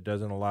restrictions. It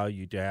doesn't allow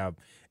you to have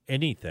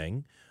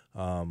anything,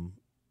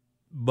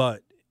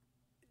 but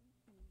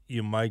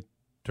you might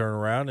turn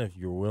around if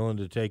you're willing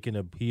to take an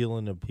appeal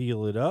and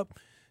appeal it up.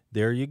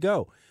 There you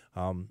go.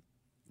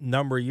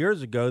 Number of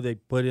years ago, they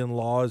put in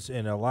laws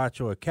in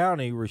Alachua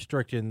County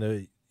restricting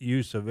the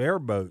use of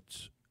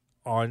airboats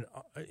on,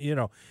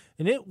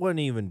 and it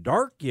wasn't even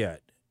dark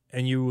yet,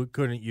 and you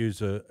couldn't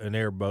use an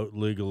airboat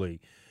legally.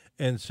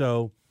 And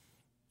so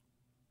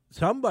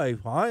somebody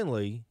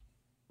finally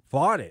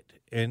fought it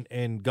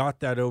and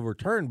got that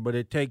overturned, but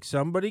it takes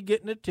somebody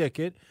getting a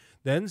ticket,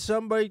 then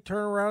somebody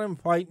turn around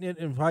and fighting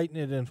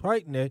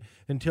it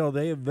until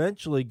they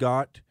eventually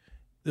got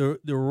the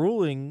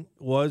ruling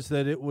was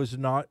that it was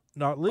not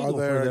legal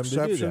for them to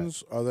do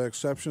that. Are there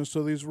exceptions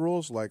to these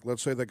rules? Like,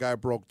 let's say the guy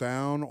broke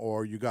down,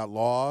 or you got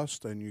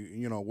lost, and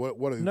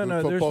what are you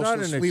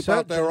supposed to sleep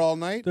out there all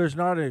night? There's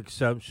not an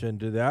exception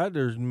to that.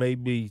 There's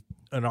maybe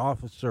an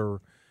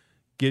officer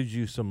gives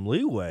you some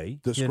leeway.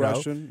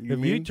 Discretion, if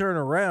you turn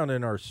around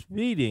and are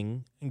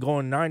speeding and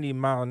going 90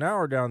 mile an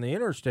hour down the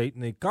interstate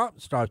and the cop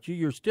stops you,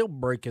 you're still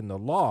breaking the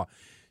law.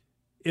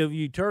 If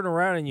you turn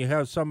around and you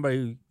have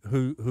somebody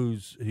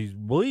who's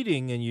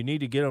bleeding and you need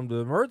to get them to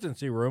the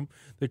emergency room,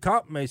 the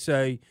cop may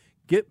say,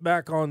 "Get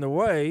back on the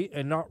way,"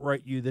 and not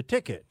write you the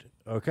ticket.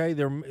 Okay,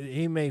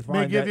 he may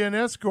give you an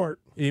escort.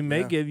 He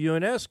may give you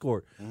an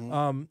escort.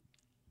 Mm-hmm.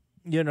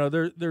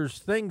 There's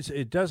things.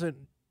 It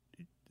doesn't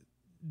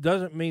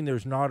mean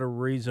there's not a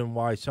reason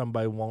why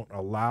somebody won't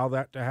allow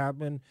that to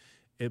happen,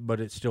 but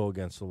it's still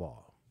against the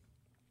law.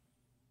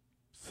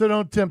 So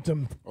don't tempt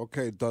him.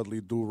 Okay,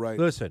 Dudley, do right.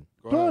 Listen.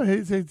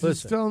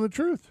 He's telling the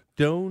truth.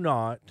 Do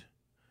not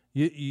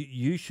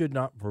You should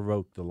not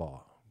provoke the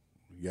law.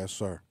 Yes,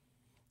 sir.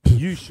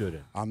 You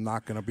shouldn't. I'm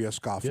not going to be a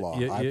scofflaw.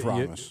 Y- y- I y-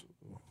 promise.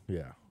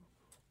 Yeah.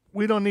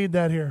 We don't need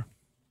that here.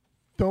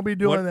 Don't be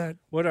doing that.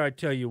 What do I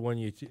tell you when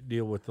you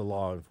deal with the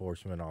law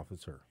enforcement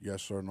officer?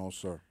 Yes, sir. No,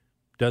 sir.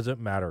 Doesn't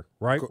matter.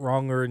 Right,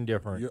 wrong, or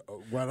indifferent.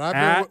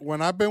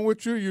 When I've been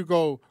with you, you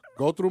go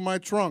through my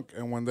trunk,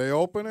 and when they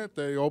open it,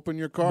 they open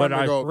your car. But and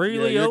they I go,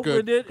 freely "Yeah, you're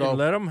opened good. it Go. and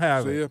let them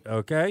have See it. ya.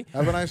 Okay.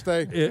 Have a nice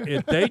day.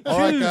 If they choose, All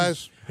right,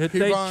 guys. if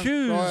Keep they on. Go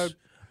choose, ahead.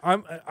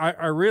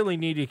 I really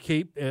need to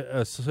keep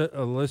a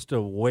list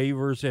of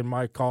waivers in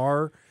my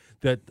car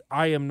that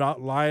I am not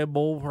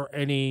liable for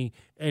any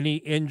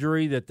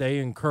injury that they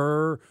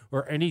incur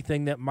or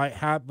anything that might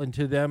happen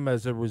to them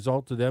as a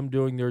result of them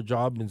doing their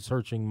job and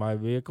searching my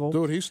vehicle.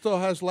 Dude, he still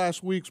has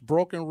last week's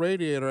broken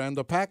radiator and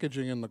the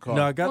packaging in the car.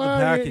 No, I got Well,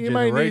 the package you and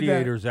might the need that.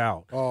 radiator's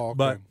out. Oh, okay.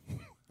 But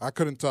I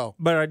couldn't tell.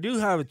 But I do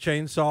have a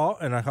chainsaw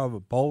and I have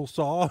a pole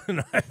saw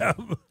and I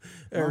have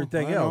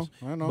everything I know, else.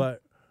 I know.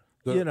 But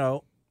The- you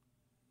know,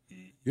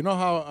 You know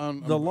how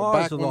The law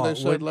is back the when law. they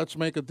said, When- let's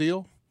make a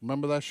deal?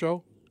 Remember that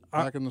show?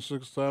 Back in the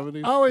 60s,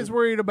 70s? Always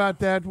worried about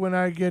that when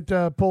I get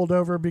pulled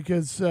over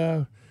because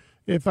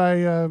if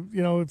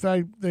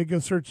they go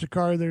search the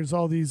car, there's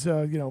all these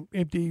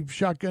empty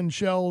shotgun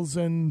shells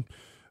and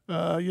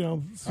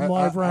some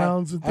live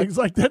rounds and things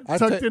like that I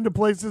tucked into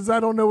places I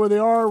don't know where they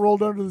are,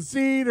 rolled under the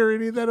seat or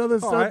any of that other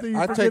stuff that you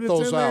I forget take it's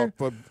those in out.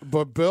 there.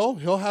 But Bill,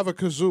 he'll have a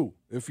kazoo.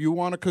 If you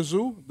want a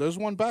kazoo, there's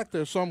one back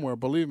there somewhere.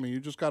 Believe me, you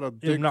just got to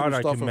dig if not, through I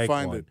stuff can and make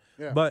find one. it.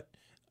 Yeah. But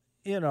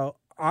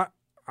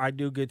I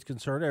do get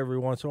concerned every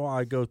once in a while.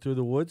 I go through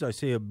the woods, I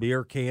see a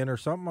beer can or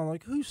something. I'm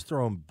like, who's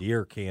throwing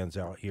beer cans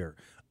out here?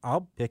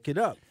 I'll pick it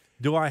up.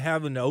 Do I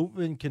have an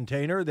open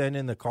container then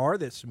in the car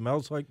that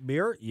smells like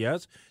beer?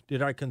 Yes.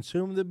 Did I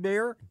consume the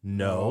beer?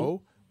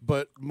 No.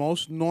 But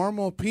most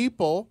normal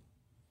people,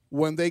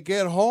 when they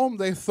get home,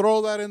 they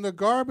throw that in the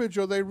garbage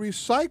or they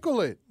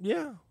recycle it.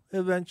 Yeah,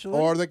 eventually.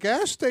 Or the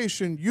gas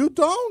station. You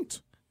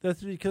don't.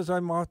 That's because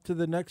I'm off to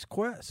the next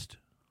quest.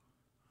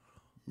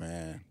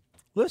 Man.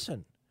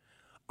 Listen.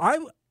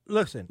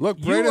 Look,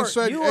 you Braden are-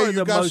 said, you hey, are you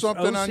the got most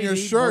something on your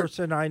OCD shirt.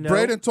 person I know.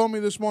 Braden told me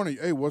this morning,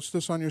 hey, what's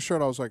this on your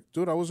shirt? I was like,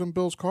 dude, I was in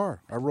Bill's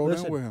car. I rode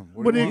Listen, in with him.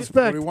 what do you want-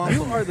 expect? What do you want You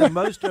from me? are the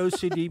most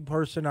OCD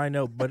person I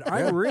know, but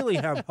I really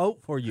have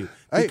hope for you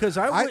Hey, because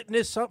I I-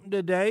 witnessed something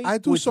today I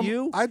do with some.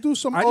 you. I do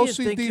some I didn't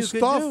think OCD you could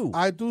stuff. do.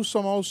 I do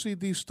some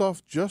OCD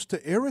stuff just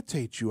to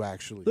irritate you.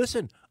 Actually.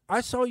 Listen,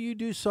 I saw you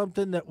do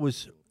something that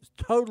was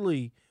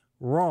totally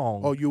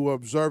wrong. Oh, you were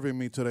observing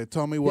me today.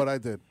 Tell me what I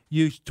did.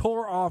 You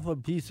tore off a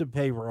piece of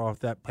paper off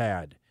that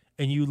pad,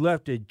 and you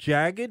left a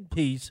jagged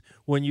piece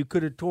when you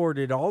could have torn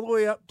it all the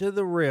way up to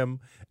the rim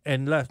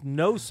and left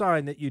no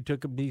sign that you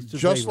took a piece of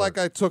Just paper. like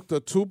I took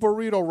the 2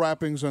 burrito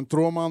wrappings and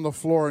threw them on the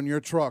floor in your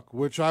truck,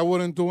 which I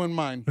wouldn't do in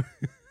mine.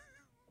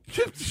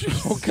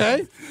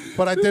 Okay,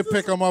 but I did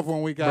pick them up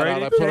when we got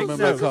Brady, out. I put take them in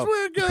my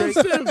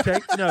notes. cup.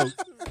 Take note.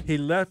 He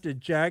left a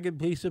jagged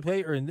piece of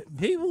paper, and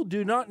people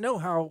do not know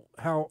how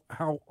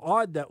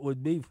odd that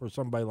would be for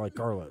somebody like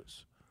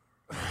Carlos.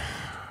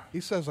 He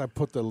says I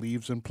put the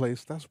leaves in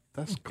place. That's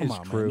come It's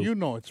on, true. man. You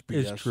know it's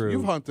BS. It's true.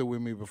 You've hunted with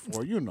me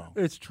before. You know.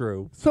 It's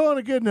true. So on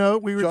a good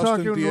note, we were Justin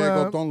talking.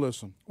 Diego, don't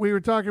listen. We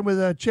were talking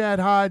with Chad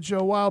Hodge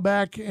a while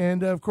back,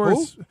 and of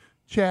course,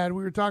 Chad.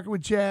 We were talking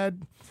with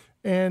Chad,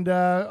 and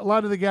a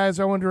lot of the guys.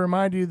 I wanted to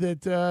remind you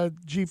that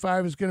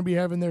G5 is going to be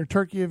having their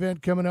turkey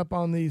event coming up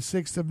on the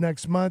 6th of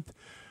next month,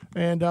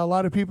 and a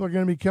lot of people are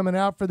going to be coming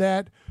out for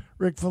that.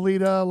 Rick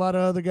Felita, a lot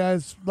of the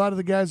guys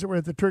that were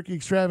at the Turkey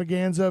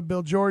Extravaganza.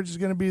 Bill George is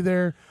going to be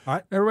there.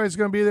 Everybody's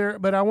going to be there.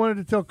 But I wanted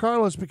to tell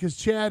Carlos because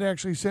Chad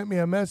actually sent me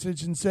a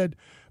message and said,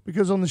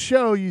 because on the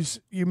show you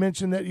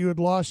mentioned that you had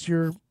lost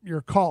your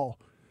call,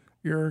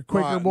 your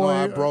Quaker boy.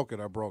 No, I broke it.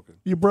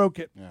 You broke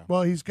it. Yeah.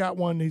 Well, he's got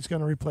one. He's going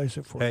to replace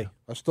it for Hey, you.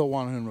 I still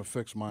want him to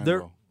fix mine,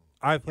 there. though.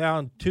 I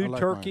found I two like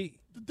turkey.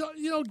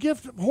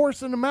 Gift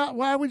horse in the mouth.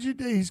 Why would you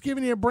do? He's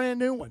giving you a brand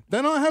new one.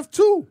 Then I'll have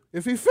 2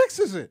 if he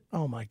fixes it.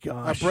 Oh my I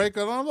gosh! break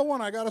another one.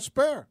 I got a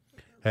spare.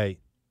 Hey,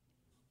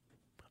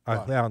 I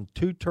found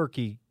two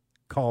turkey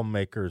call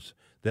makers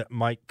that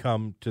might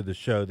come to the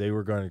show. They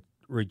were going to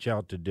reach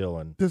out to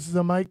Dylan. This is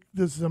a mic.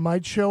 This is a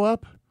mic show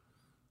up.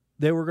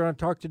 They were going to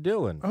talk to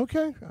Dylan.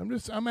 Okay,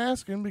 I'm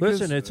asking because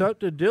Listen, it's up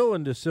to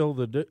Dylan to seal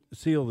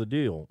the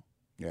deal.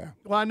 Yeah.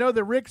 Well, I know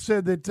that Rick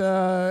said that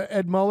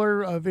Ed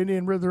Muller of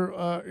Indian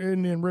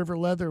River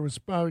Leather was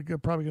probably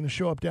going to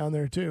show up down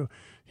there too.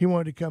 He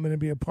wanted to come in and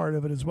be a part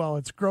of it as well.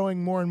 It's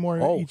growing more and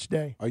more each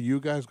day. Are you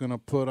guys going to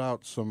put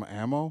out some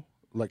ammo,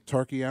 like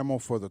turkey ammo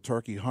for the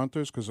turkey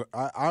hunters? Because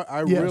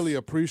I Yes. really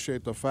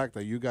appreciate the fact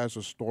that you guys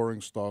are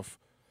storing stuff,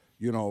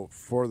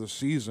 for the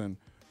season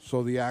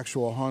so the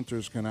actual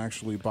hunters can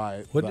actually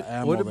buy the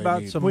ammo What they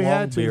about need. some We long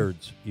had to.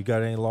 beards? You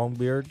got any long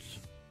beards?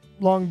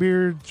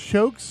 Longbeard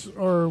chokes,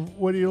 or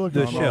what are you looking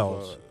The for?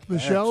 shells. The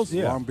X, shells?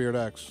 Yeah. Longbeard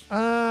X.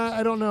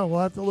 I don't know. We'll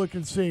have to look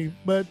and see.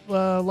 But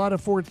a lot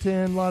of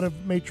 410, a lot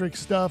of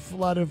matrix stuff, a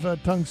lot of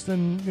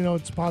tungsten.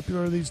 It's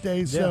popular these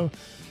days. Yeah.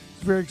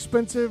 It's very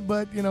expensive,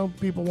 but,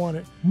 people want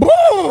it.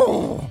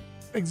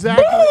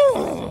 Exactly.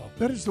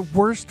 That is the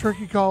worst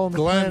turkey call on the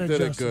Glenn planet,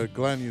 did it Justin. good.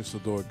 Glenn used to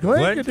do it good.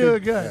 Glenn could do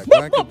it Yeah, good.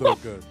 Glenn could do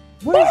it good.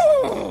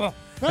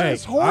 That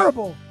is Hey,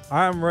 horrible.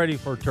 I'm ready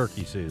for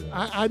turkey season.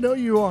 I know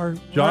you are.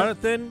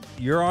 Jonathan,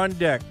 you're on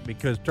deck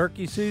because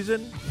turkey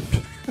season,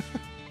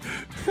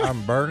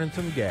 I'm burning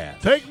some gas.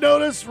 Take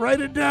notice. Write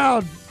it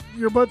down.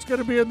 Your butt's going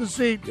to be in the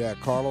seat. Yeah,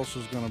 Carlos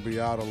is going to be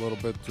out a little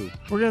bit too.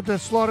 We're going to have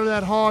to slaughter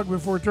that hog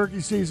before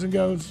turkey season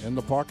goes. In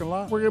the parking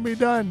lot? We're going to be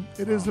done.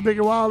 It is the Big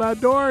and Wild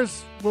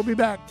Outdoors. We'll be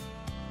back.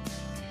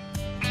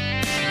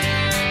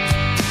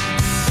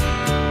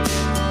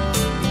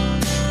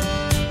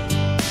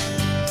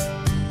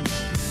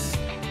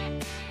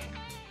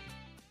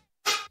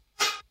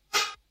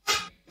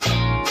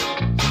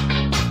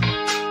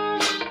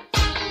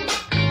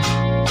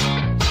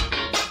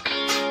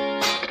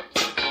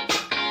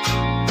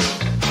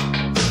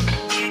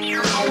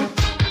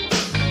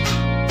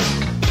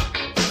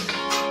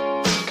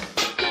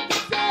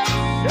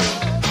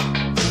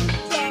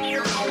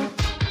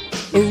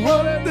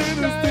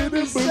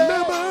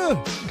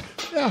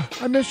 Yeah,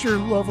 I miss your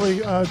lovely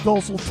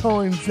docile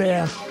tones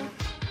there.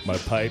 My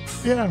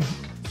pipes. Yeah,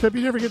 except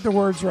you never get the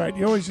words right.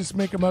 You always just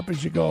make them up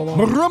as you go along.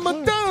 You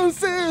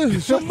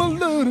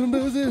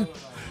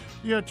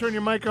gotta turn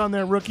your mic on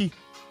there, rookie.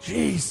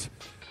 Jeez.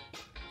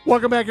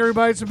 Welcome back,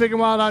 everybody. It's the Big and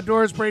Wild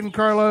Outdoors. Braden,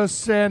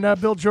 Carlos, and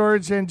Bill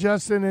George, and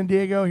Justin, and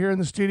Diego here in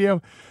the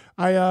studio.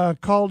 I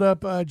called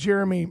up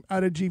Jeremy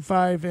out of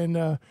G5,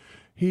 and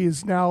he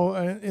is now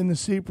in the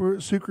super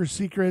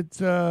secret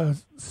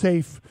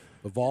safe.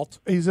 The vault?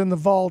 He's in the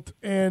vault.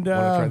 And Want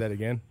to try that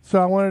again? so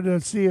I wanted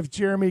to see if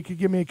Jeremy could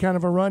give me kind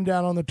of a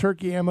rundown on the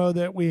turkey ammo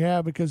that we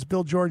have, because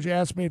Bill George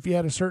asked me if he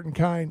had a certain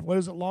kind. What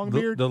is it,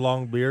 Longbeard? The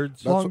long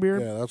beards.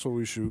 Longbeard? Yeah, that's what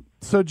we shoot.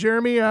 So,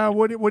 Jeremy,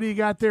 what do you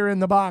got there in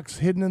the box,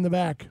 hidden in the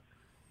back?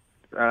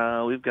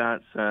 We've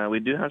got, we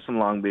do have some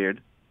Longbeard.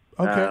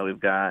 Okay. We've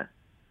got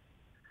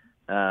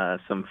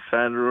some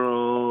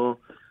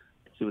Federal,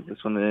 let's see what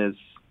this one is.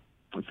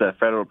 It's a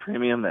Federal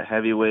Premium, the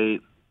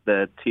heavyweight,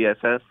 the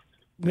TSS.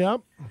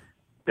 Yep.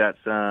 Got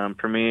some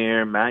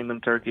Premier Magnum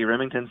Turkey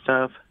Remington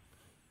stuff.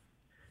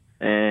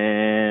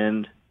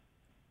 And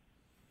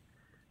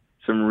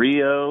some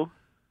Rio.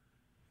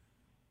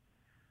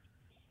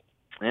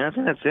 And I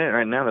think that's it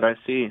right now that I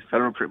see.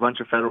 Bunch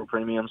of Federal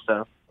Premium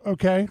stuff.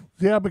 Okay.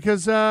 Yeah,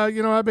 because,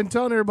 I've been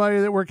telling everybody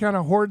that we're kind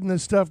of hoarding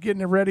this stuff,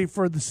 getting it ready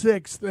for the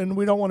 6th, and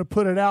we don't want to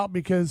put it out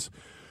because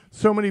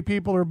so many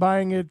people are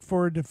buying it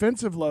for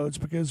defensive loads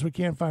because we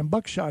can't find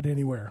buckshot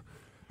anywhere.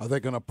 Are they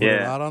going to put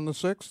it Yeah. out on the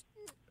 6th?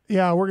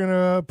 Yeah, we're going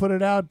to put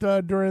it out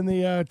during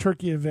the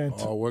turkey event.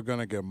 Oh, we're going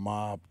to get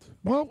mobbed.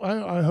 Well,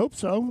 I hope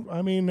so.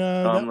 I mean,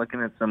 I'm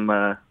looking at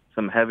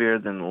some heavier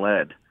than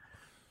lead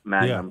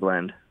Magnum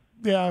blend.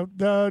 yeah.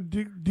 Do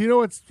you know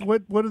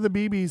what are the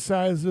BB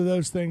size of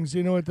those things? Do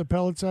you know what the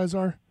pellet size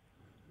are?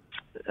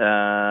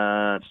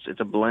 It's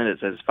a blend. It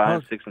says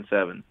 5, 6, and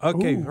 7.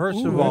 Okay, Ooh, first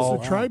ooh, of that's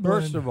all, a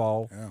tri-blend.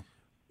 Yeah.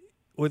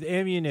 with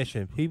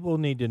ammunition, people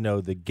need to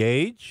know the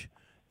gauge.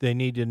 They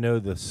need to know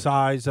the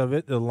size of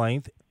it, the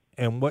length,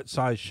 and what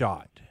size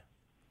shot.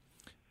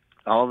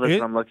 All of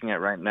this I'm looking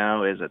at right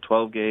now is a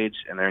 12 gauge,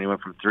 and they're anywhere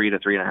from 3 to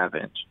 3.5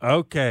 inch.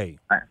 Okay.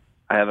 I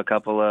have a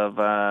couple of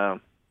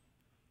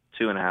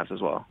 2.5s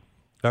as well.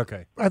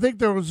 Okay. I think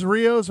those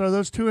Rios, are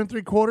those 2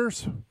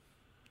 3/4?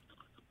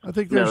 I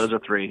think No, there's those are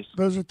 3s.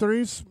 those are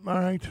 3s. All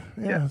right,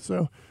 yeah.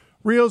 So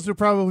Rios will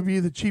probably be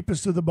the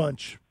cheapest of the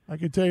bunch. I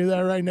can tell you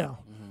that right now,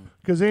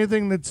 because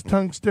anything that's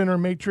tungsten or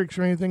matrix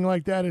or anything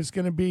like that is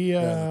going to be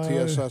Yeah,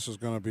 the TSS is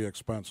going to be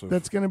expensive.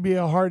 that's going to be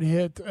a hard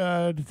hit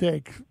to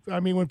take. I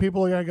mean, when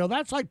people are going to go,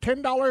 that's like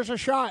 $10 a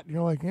shot.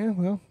 You're like, yeah,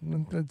 well,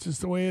 that's just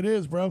the way it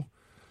is, bro.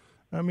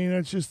 I mean,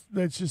 that's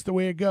just the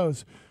way it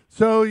goes.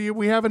 So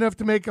we have enough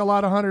to make a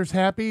lot of hunters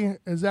happy.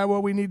 Is that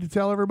what we need to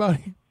tell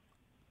everybody?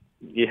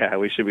 Yeah,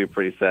 we should be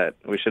pretty set.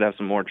 We should have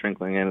some more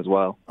trickling in as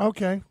well.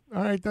 Okay.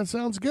 All right. That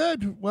sounds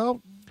good.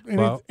 Well,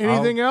 Well,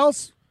 anything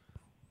else?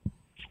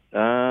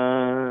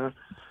 I'm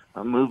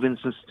moving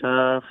some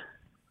stuff.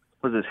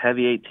 What is this,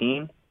 Heavy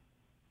 18?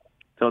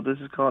 So this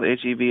is called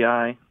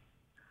HEVI.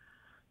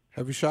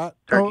 Heavy shot?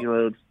 Turkey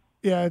loads.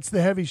 Yeah, it's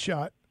the heavy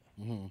shot.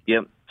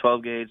 Yep,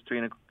 12 gauge,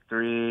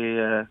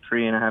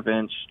 3.5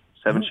 inch,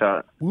 7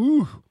 shot,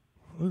 Ooh,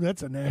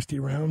 that's a nasty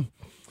round.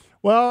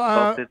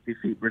 Well, 50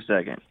 feet per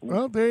second.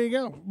 well, there you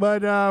go.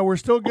 But we're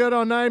still good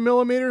on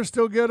 9mm,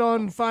 still good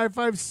on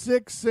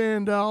 5.56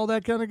 and all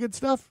that kind of good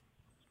stuff.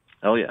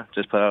 Oh yeah,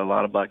 just put out a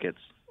lot of buckets.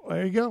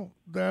 There you go.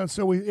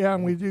 So we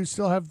do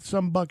still have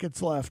some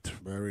buckets left.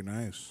 Very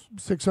nice.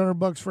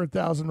 $600 for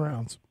 1,000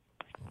 rounds.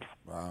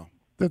 Wow.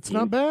 That's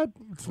not bad.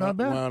 It's not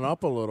bad. Went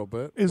up a little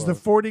bit. Is the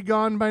but 40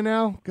 gone by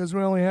now? Because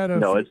we only had a.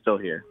 No, it's still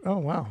here. Oh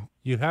wow.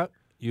 You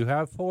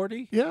have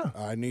 40? Yeah.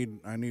 I need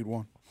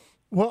one.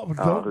 Well, who's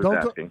don't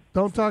asking?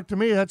 don't talk to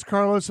me. That's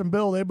Carlos and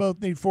Bill. They both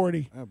need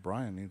 40. Yeah,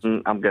 Brian needs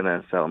I'm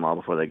gonna sell them all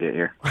before they get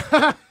here.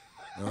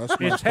 That's It's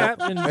messed up.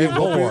 happened Hey,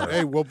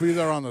 before. we'll be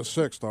there on the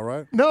 6th, all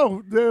right?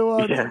 No,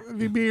 Yeah.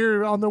 you'd be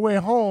here on the way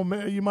home.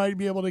 You might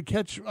be able to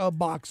catch a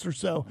box or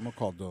so I'm going to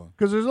call Dylan.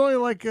 because there's only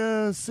like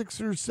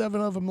 6 or 7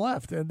 of them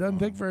left. It doesn't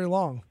take very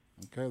long.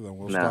 Okay, then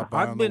we'll No. stop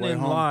by I've on the been way in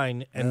home.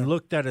 line and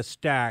looked at a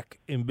stack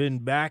and been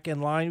back in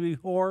line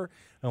before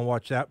and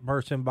watched that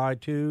person buy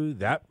 2,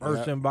 that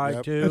person buy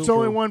yep. 2. It's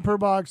only one per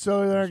box,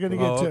 so they're going to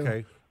get 2.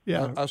 okay.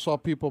 Yeah. I saw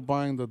people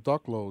buying the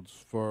duck loads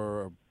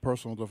for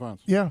personal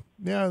defense. Yeah,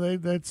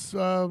 that's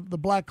the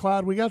Black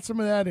Cloud. We got some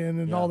of that in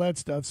and all that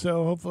stuff.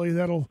 So hopefully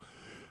that'll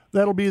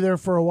be there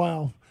for a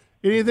while.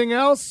 Anything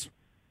else?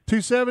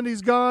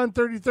 270's gone.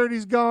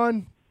 3030's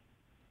gone.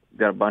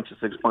 Got a bunch of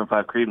 6.5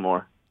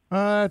 Creedmoor.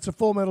 It's a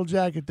Full Metal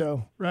Jacket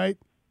though, right?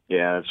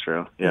 Yeah, that's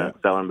true. Yeah,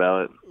 selling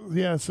ballot.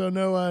 Yeah. So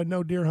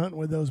no deer hunting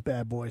with those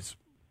bad boys.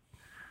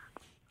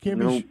 Can't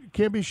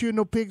Nope. be shooting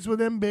no pigs with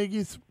them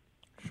biggies.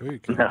 Sure you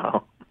can.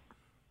 No.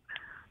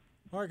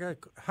 Okay.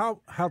 How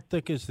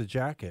thick is the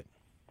jacket?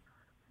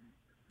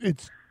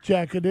 It's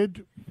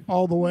jacketed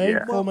all the way.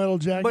 Yeah. Full Metal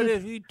Jacket. But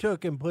if you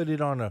took and put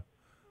it on a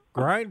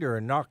grinder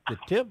and knocked the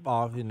tip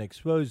off and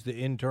exposed the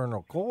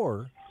internal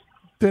core,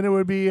 then it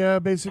would be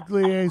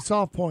basically a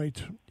soft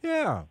point.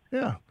 yeah.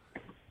 Yeah.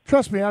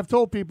 Trust me, I've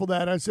told people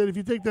that. I said, if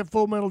you take that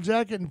Full Metal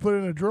Jacket and put it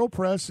in a drill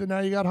press, and now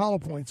you got hollow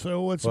points.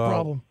 So what's the Well,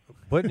 problem?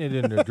 Putting it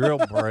in the drill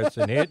press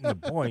and hitting the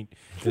point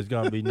is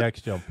going to be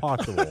next to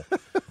impossible.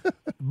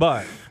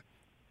 But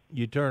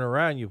you turn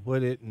around, you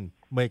put it and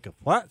make a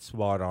flat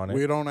spot on it.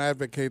 We don't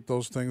advocate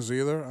those things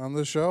either on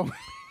this show.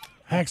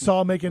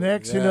 Hacksaw making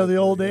X, Yeah, the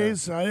old yeah.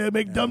 days. I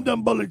make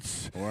dum-dum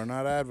bullets. We're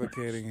not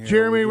advocating here.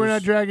 Jeremy, we're not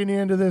just- dragging you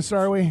into this,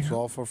 are we? It's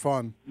all for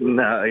fun.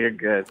 No, you're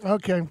good.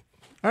 Okay.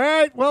 All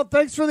right. Well,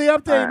 thanks for the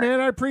update, All right. man.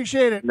 I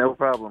appreciate it. No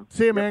problem.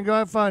 See you, man. Go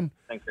have fun.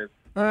 Thanks, guys.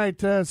 All right.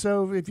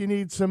 So if you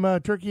need some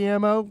turkey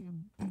ammo,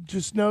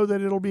 just know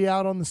that it'll be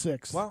out on the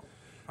 6th. Well,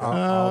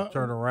 I'll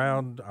turn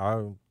around.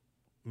 I'll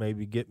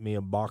maybe get me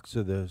a box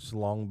of those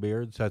long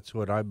beards. That's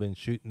what I've been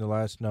shooting the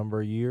last number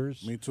of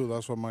years. Me too.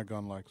 That's what my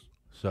gun likes.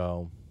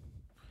 So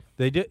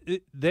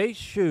they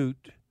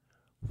shoot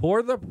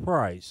for the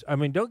price. I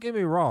mean, don't get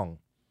me wrong.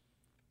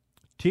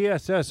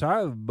 TSS, I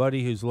have a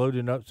buddy who's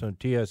loading up some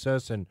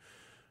TSS, and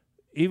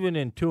even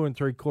in 2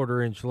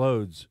 3/4 inch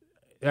loads,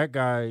 that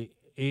guy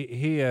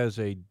he has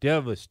a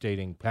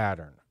devastating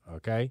pattern.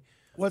 Okay,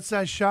 What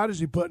size shot is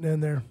he putting in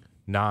there?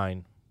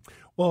 9.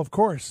 Well, of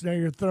course. Now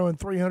you're throwing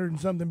 300 and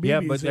something BBs Yeah,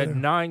 but that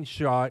in 9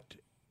 shot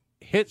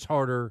hits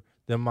harder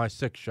than my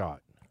 6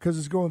 shot. because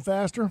it's going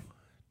faster.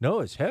 No,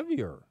 it's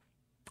heavier.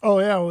 Oh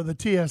yeah, with the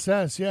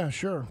TSS, yeah,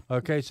 sure.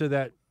 Okay, so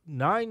that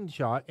 9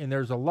 shot, and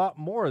there's a lot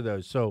more of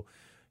those. So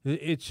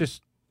it's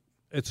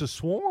a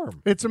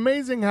swarm. It's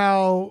amazing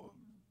how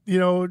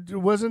it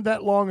wasn't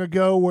that long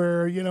ago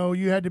where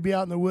you had to be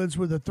out in the woods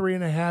with a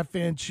 3.5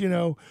 inch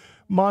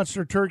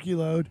monster turkey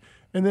load,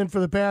 and then for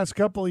the past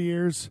couple of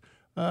years,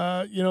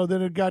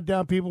 then it got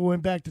down. People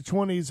went back to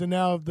 20s, and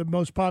now the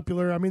most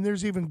popular. I mean,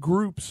 there's even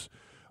groups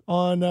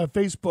on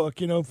Facebook,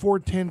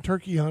 410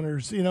 turkey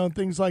hunters, and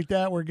things like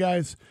that, where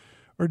guys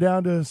are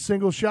down to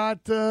single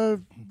shot,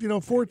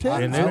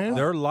 410s, And man.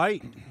 they're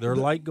light. They're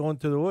light going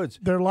to the woods.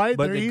 They're light,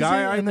 But they're the easy,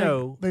 guy I and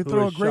know they who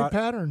throw a has great shot-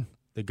 pattern.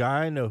 The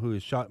guy I know who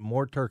has shot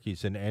more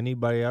turkeys than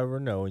anybody I ever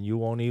know, and you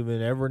won't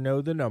even ever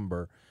know the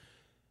number,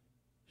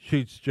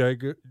 shoots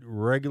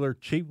regular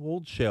cheap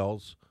wood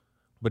shells,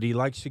 but he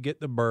likes to get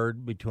the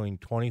bird between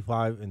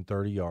 25 and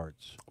 30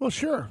 yards. Well,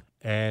 sure.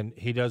 And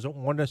he doesn't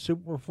want a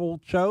super full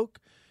choke.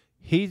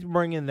 He's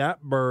bringing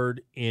that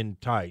bird in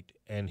tight,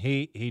 and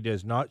he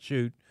does not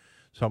shoot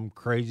some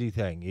crazy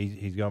thing.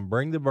 He's going to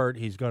bring the bird.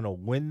 He's going to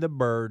win the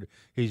bird.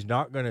 He's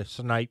not going to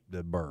snipe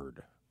the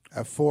bird.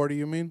 At 40,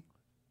 you mean?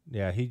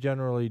 Yeah, he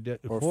generally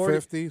Or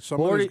 50?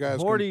 Some of these guys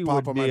 40 can pop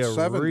would them be at a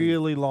 70.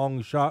 really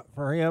long shot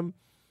for him,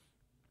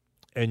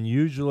 and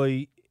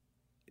usually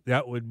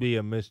that would be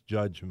a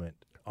misjudgment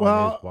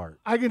on his part.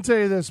 I can tell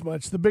you this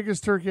much: the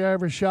biggest turkey I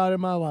ever shot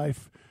in my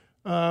life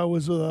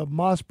was with a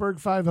Mossberg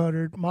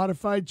 500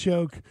 modified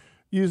choke,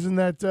 using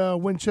that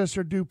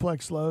Winchester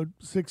duplex load,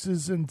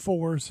 6s and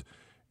 4s,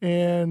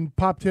 and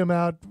popped him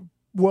out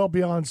well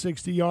beyond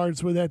 60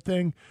 yards with that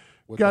thing.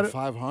 With Got the it.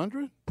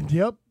 500?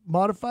 Yep,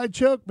 modified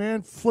choke,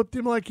 man. Flipped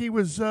him like he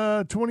was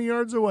 20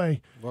 yards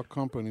away. What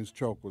company's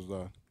choke was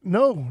that?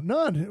 No,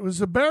 none. It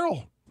was a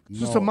barrel.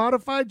 Just a No.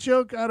 modified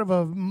choke out of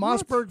a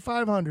Mossberg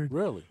 500.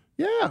 Really?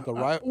 Yeah. The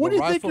What do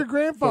you think rifle- your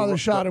grandfather the-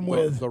 shot him the-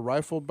 with? The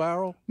rifle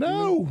barrel?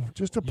 No,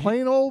 just a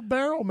plain old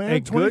barrel, man. A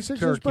good 26 inch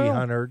turkey barrel.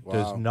 hunter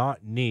does Wow.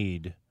 not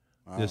need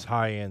this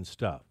high-end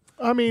stuff.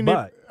 I mean,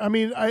 But-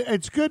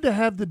 it's good to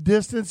have the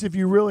distance if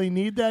you really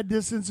need that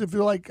distance. If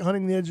you're like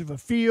hunting the edge of a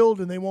field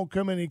and they won't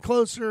come any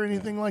closer or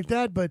anything like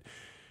that. But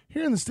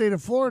here in the state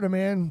of Florida,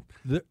 man,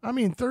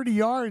 30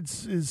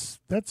 yards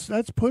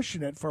that's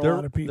pushing it for a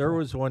lot of people. There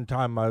was one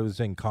time I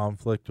was in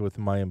conflict with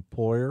my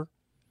employer.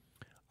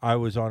 I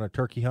was on a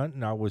turkey hunt,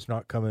 and I was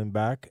not coming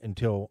back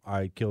until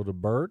I killed a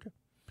bird.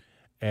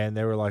 and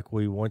they were like,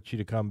 "We want you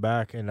to come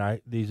back."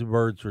 And these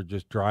birds were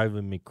just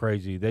driving me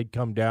crazy. They'd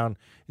come down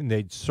and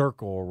they'd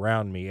circle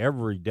around me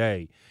every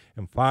day.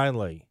 And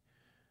finally,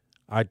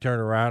 I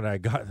turned around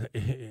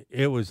and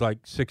it was like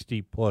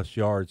 60 plus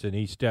yards, and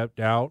he stepped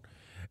out,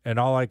 and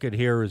all I could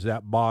hear was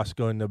that boss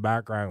go in the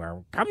background,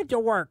 going, come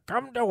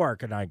to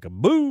work, and I go,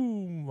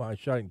 boom, I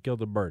shot and killed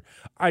the bird.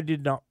 I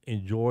did not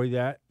enjoy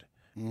that.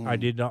 I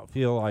did not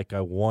feel like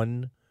I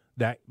won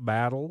that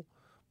battle,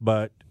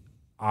 but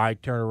I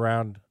turned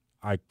around,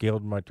 I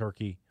killed my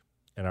turkey,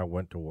 and I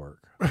went to work.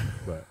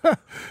 But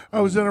I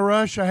was in a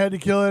rush. I had to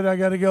kill it. I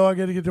got to go. I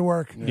got to get to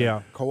work.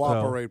 yeah.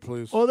 Cooperate,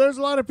 please. Well, there's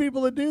a lot of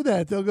people that do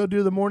that. They'll go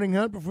do the morning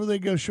hunt before they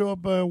go show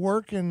up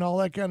work and all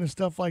that kind of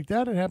stuff like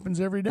that. It happens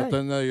every day. But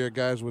then there are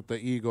guys with the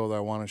ego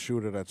that want to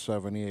shoot it at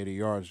 70, 80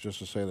 yards just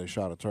to say they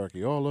shot a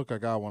turkey. Oh, look, I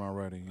got one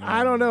already. You know?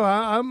 I don't know.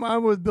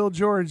 I'm with Bill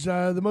George.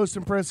 The most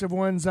impressive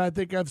ones I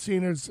think I've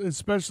seen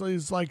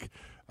is like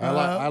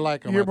I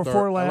like them year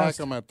before I last. like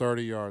them at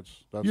 30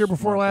 yards. That's year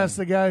before my last,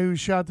 thing. the guy who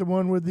shot the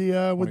one with the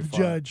 25.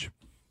 judge,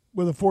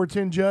 with a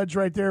 410 judge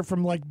right there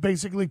from like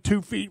basically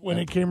 2 feet when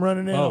it came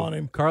running in on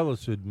him.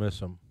 Carlos would miss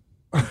him.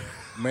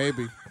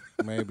 Maybe.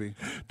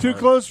 Too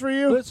close for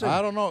you? Listen,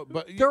 I don't know,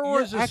 but there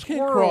was a I can't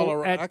crawl squirrel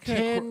around. I at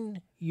can't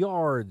 10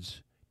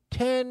 yards.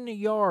 10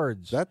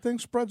 yards. That thing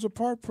spreads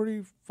apart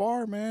pretty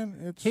far, man.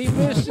 It's He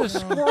missed a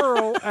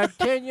squirrel at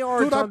 10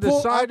 yards Dude, I on the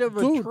pulled- side I- of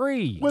a dude.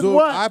 tree. With Dude,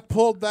 what? I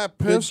pulled that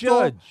pistol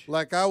judge.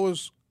 like I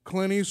was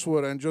Clint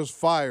Eastwood and just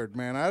fired,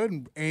 man. I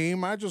didn't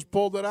aim. I just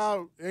pulled it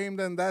out,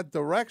 aimed in that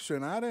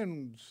direction. I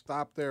didn't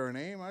stop there and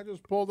aim. I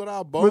just pulled it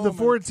out. Boom. With the and-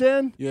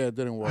 410? Yeah, it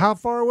didn't work. How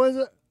far was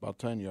it? About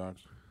 10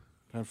 yards.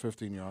 10,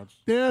 15 yards.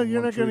 Yeah, From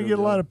you're one not going to tree get a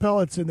the lot other. of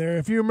pellets in there.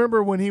 If you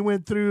remember when he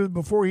went through,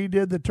 before he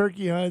did the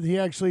turkey hunt, he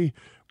actually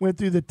went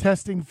through the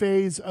testing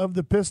phase of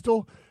the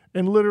pistol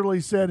and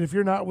literally said, if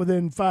you're not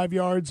within 5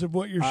 yards of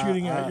what you're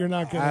shooting at, you're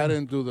not going I to.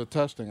 didn't do the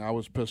testing. I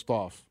was pissed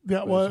off.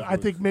 Yeah, well, I basically.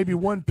 think maybe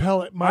one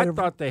pellet might I have.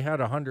 thought they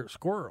had 100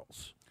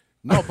 squirrels.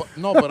 No,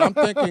 but I'm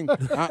thinking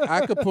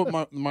I could put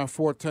my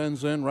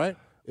 410s in, right?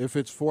 If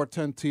it's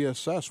 410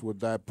 TSS,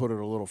 would that put it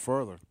a little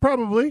further?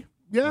 Probably.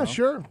 Yeah,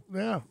 sure.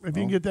 Yeah, if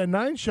you can get that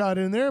 9-shot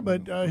in there,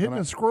 but hitting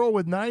a squirrel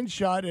with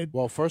 9-shot at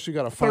Well, first you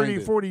got to find 30,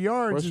 it. 40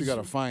 yards First you is- got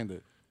to find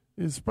it.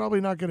 is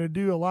probably not going to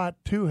do a lot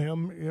to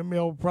him. I mean,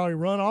 he'll probably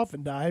run off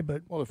and die,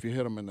 but Well, if you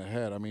hit him in the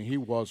head, I mean, he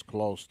was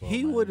close. Though,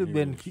 He man. would have He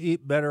been was-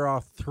 better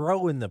off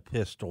throwing the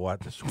pistol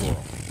at the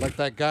squirrel. like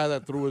that guy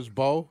that threw his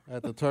bow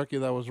at the turkey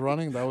that was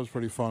running. That was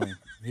pretty funny.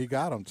 He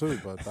got him too,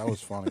 but that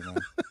was funny, man.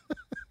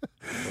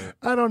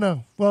 I don't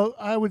know. Well,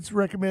 I would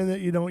recommend that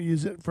you don't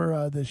use it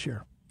for this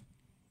year.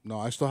 No,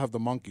 I still have the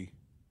monkey.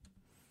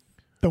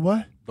 The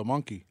what? The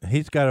monkey.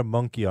 He's got a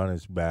monkey on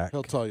his back.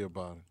 He'll tell you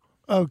about it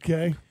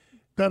Okay.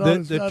 That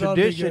The ought to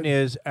be tradition good.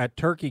 is at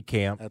turkey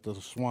camp, at the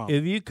swamp.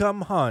 if you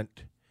come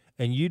hunt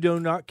and you do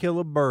not kill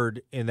a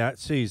bird in that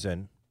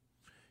season,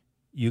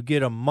 you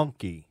get a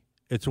monkey.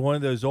 It's one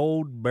of those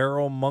old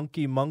barrel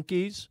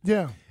monkeys,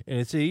 Yeah. and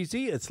it's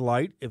easy, it's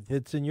light, it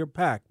fits in your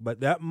pack,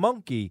 but that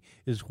monkey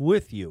is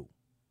with you,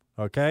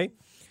 okay?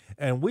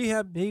 And we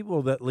have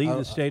people that leave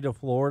the state of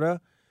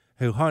Florida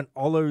who hunt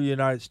all over the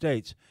United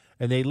States,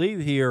 and they leave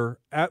here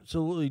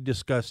absolutely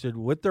disgusted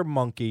with their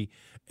monkey,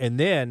 and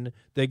then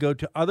they go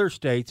to other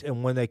states,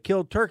 and when they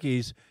kill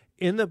turkeys,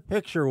 in the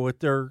picture with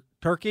their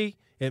turkey,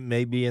 it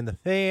may be in the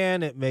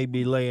fan, it may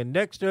be laying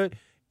next to it,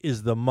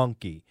 is the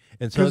monkey.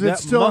 And so 'Cause that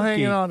it's still monkey,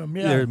 hanging on 'em,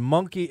 yeah. their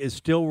monkey is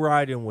still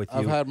riding with you.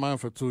 I've had mine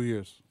for 2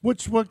 years.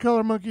 What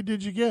color monkey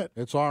did you get?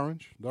 It's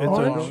orange. They're It's all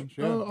orange? orange.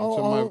 Yeah,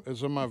 Oh,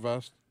 it's in my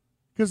vest.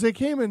 Because they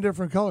came in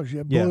different colors. You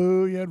had Yeah.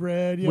 blue, you had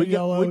red, you had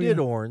yellow. we did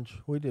you- orange.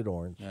 We did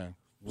orange. Yeah.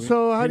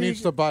 So how he do you-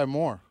 needs to buy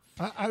more.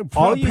 All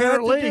you have to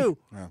apparently, do,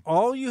 Yeah.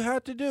 all you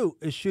have to do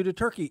is shoot a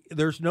turkey.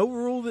 There's no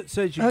rule that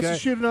says you has to got-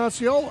 shoot an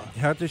Osceola.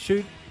 have to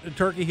shoot a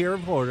turkey here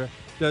in Florida.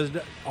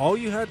 All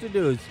you have to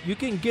do is you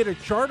can get a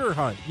charter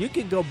hunt. You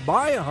can go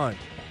buy a hunt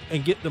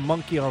and get the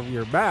monkey off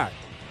your back.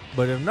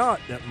 But if not,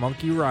 that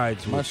monkey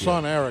rides with My you.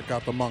 son Eric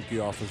got the monkey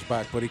off his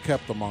back, but he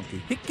kept the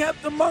monkey. He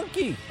kept the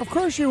monkey. Of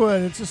course you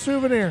would. It's a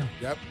souvenir.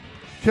 Yep.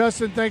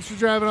 Justin, thanks for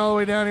driving all the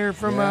way down here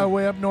from Yeah.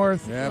 way up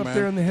north, Yeah, up man.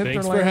 there in the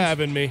hinterlands. Thanks for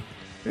having me.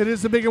 It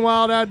is the Big and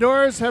Wild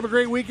Outdoors. Have a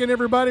great weekend,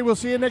 everybody. We'll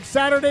see you next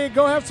Saturday.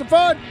 Go have some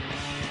fun.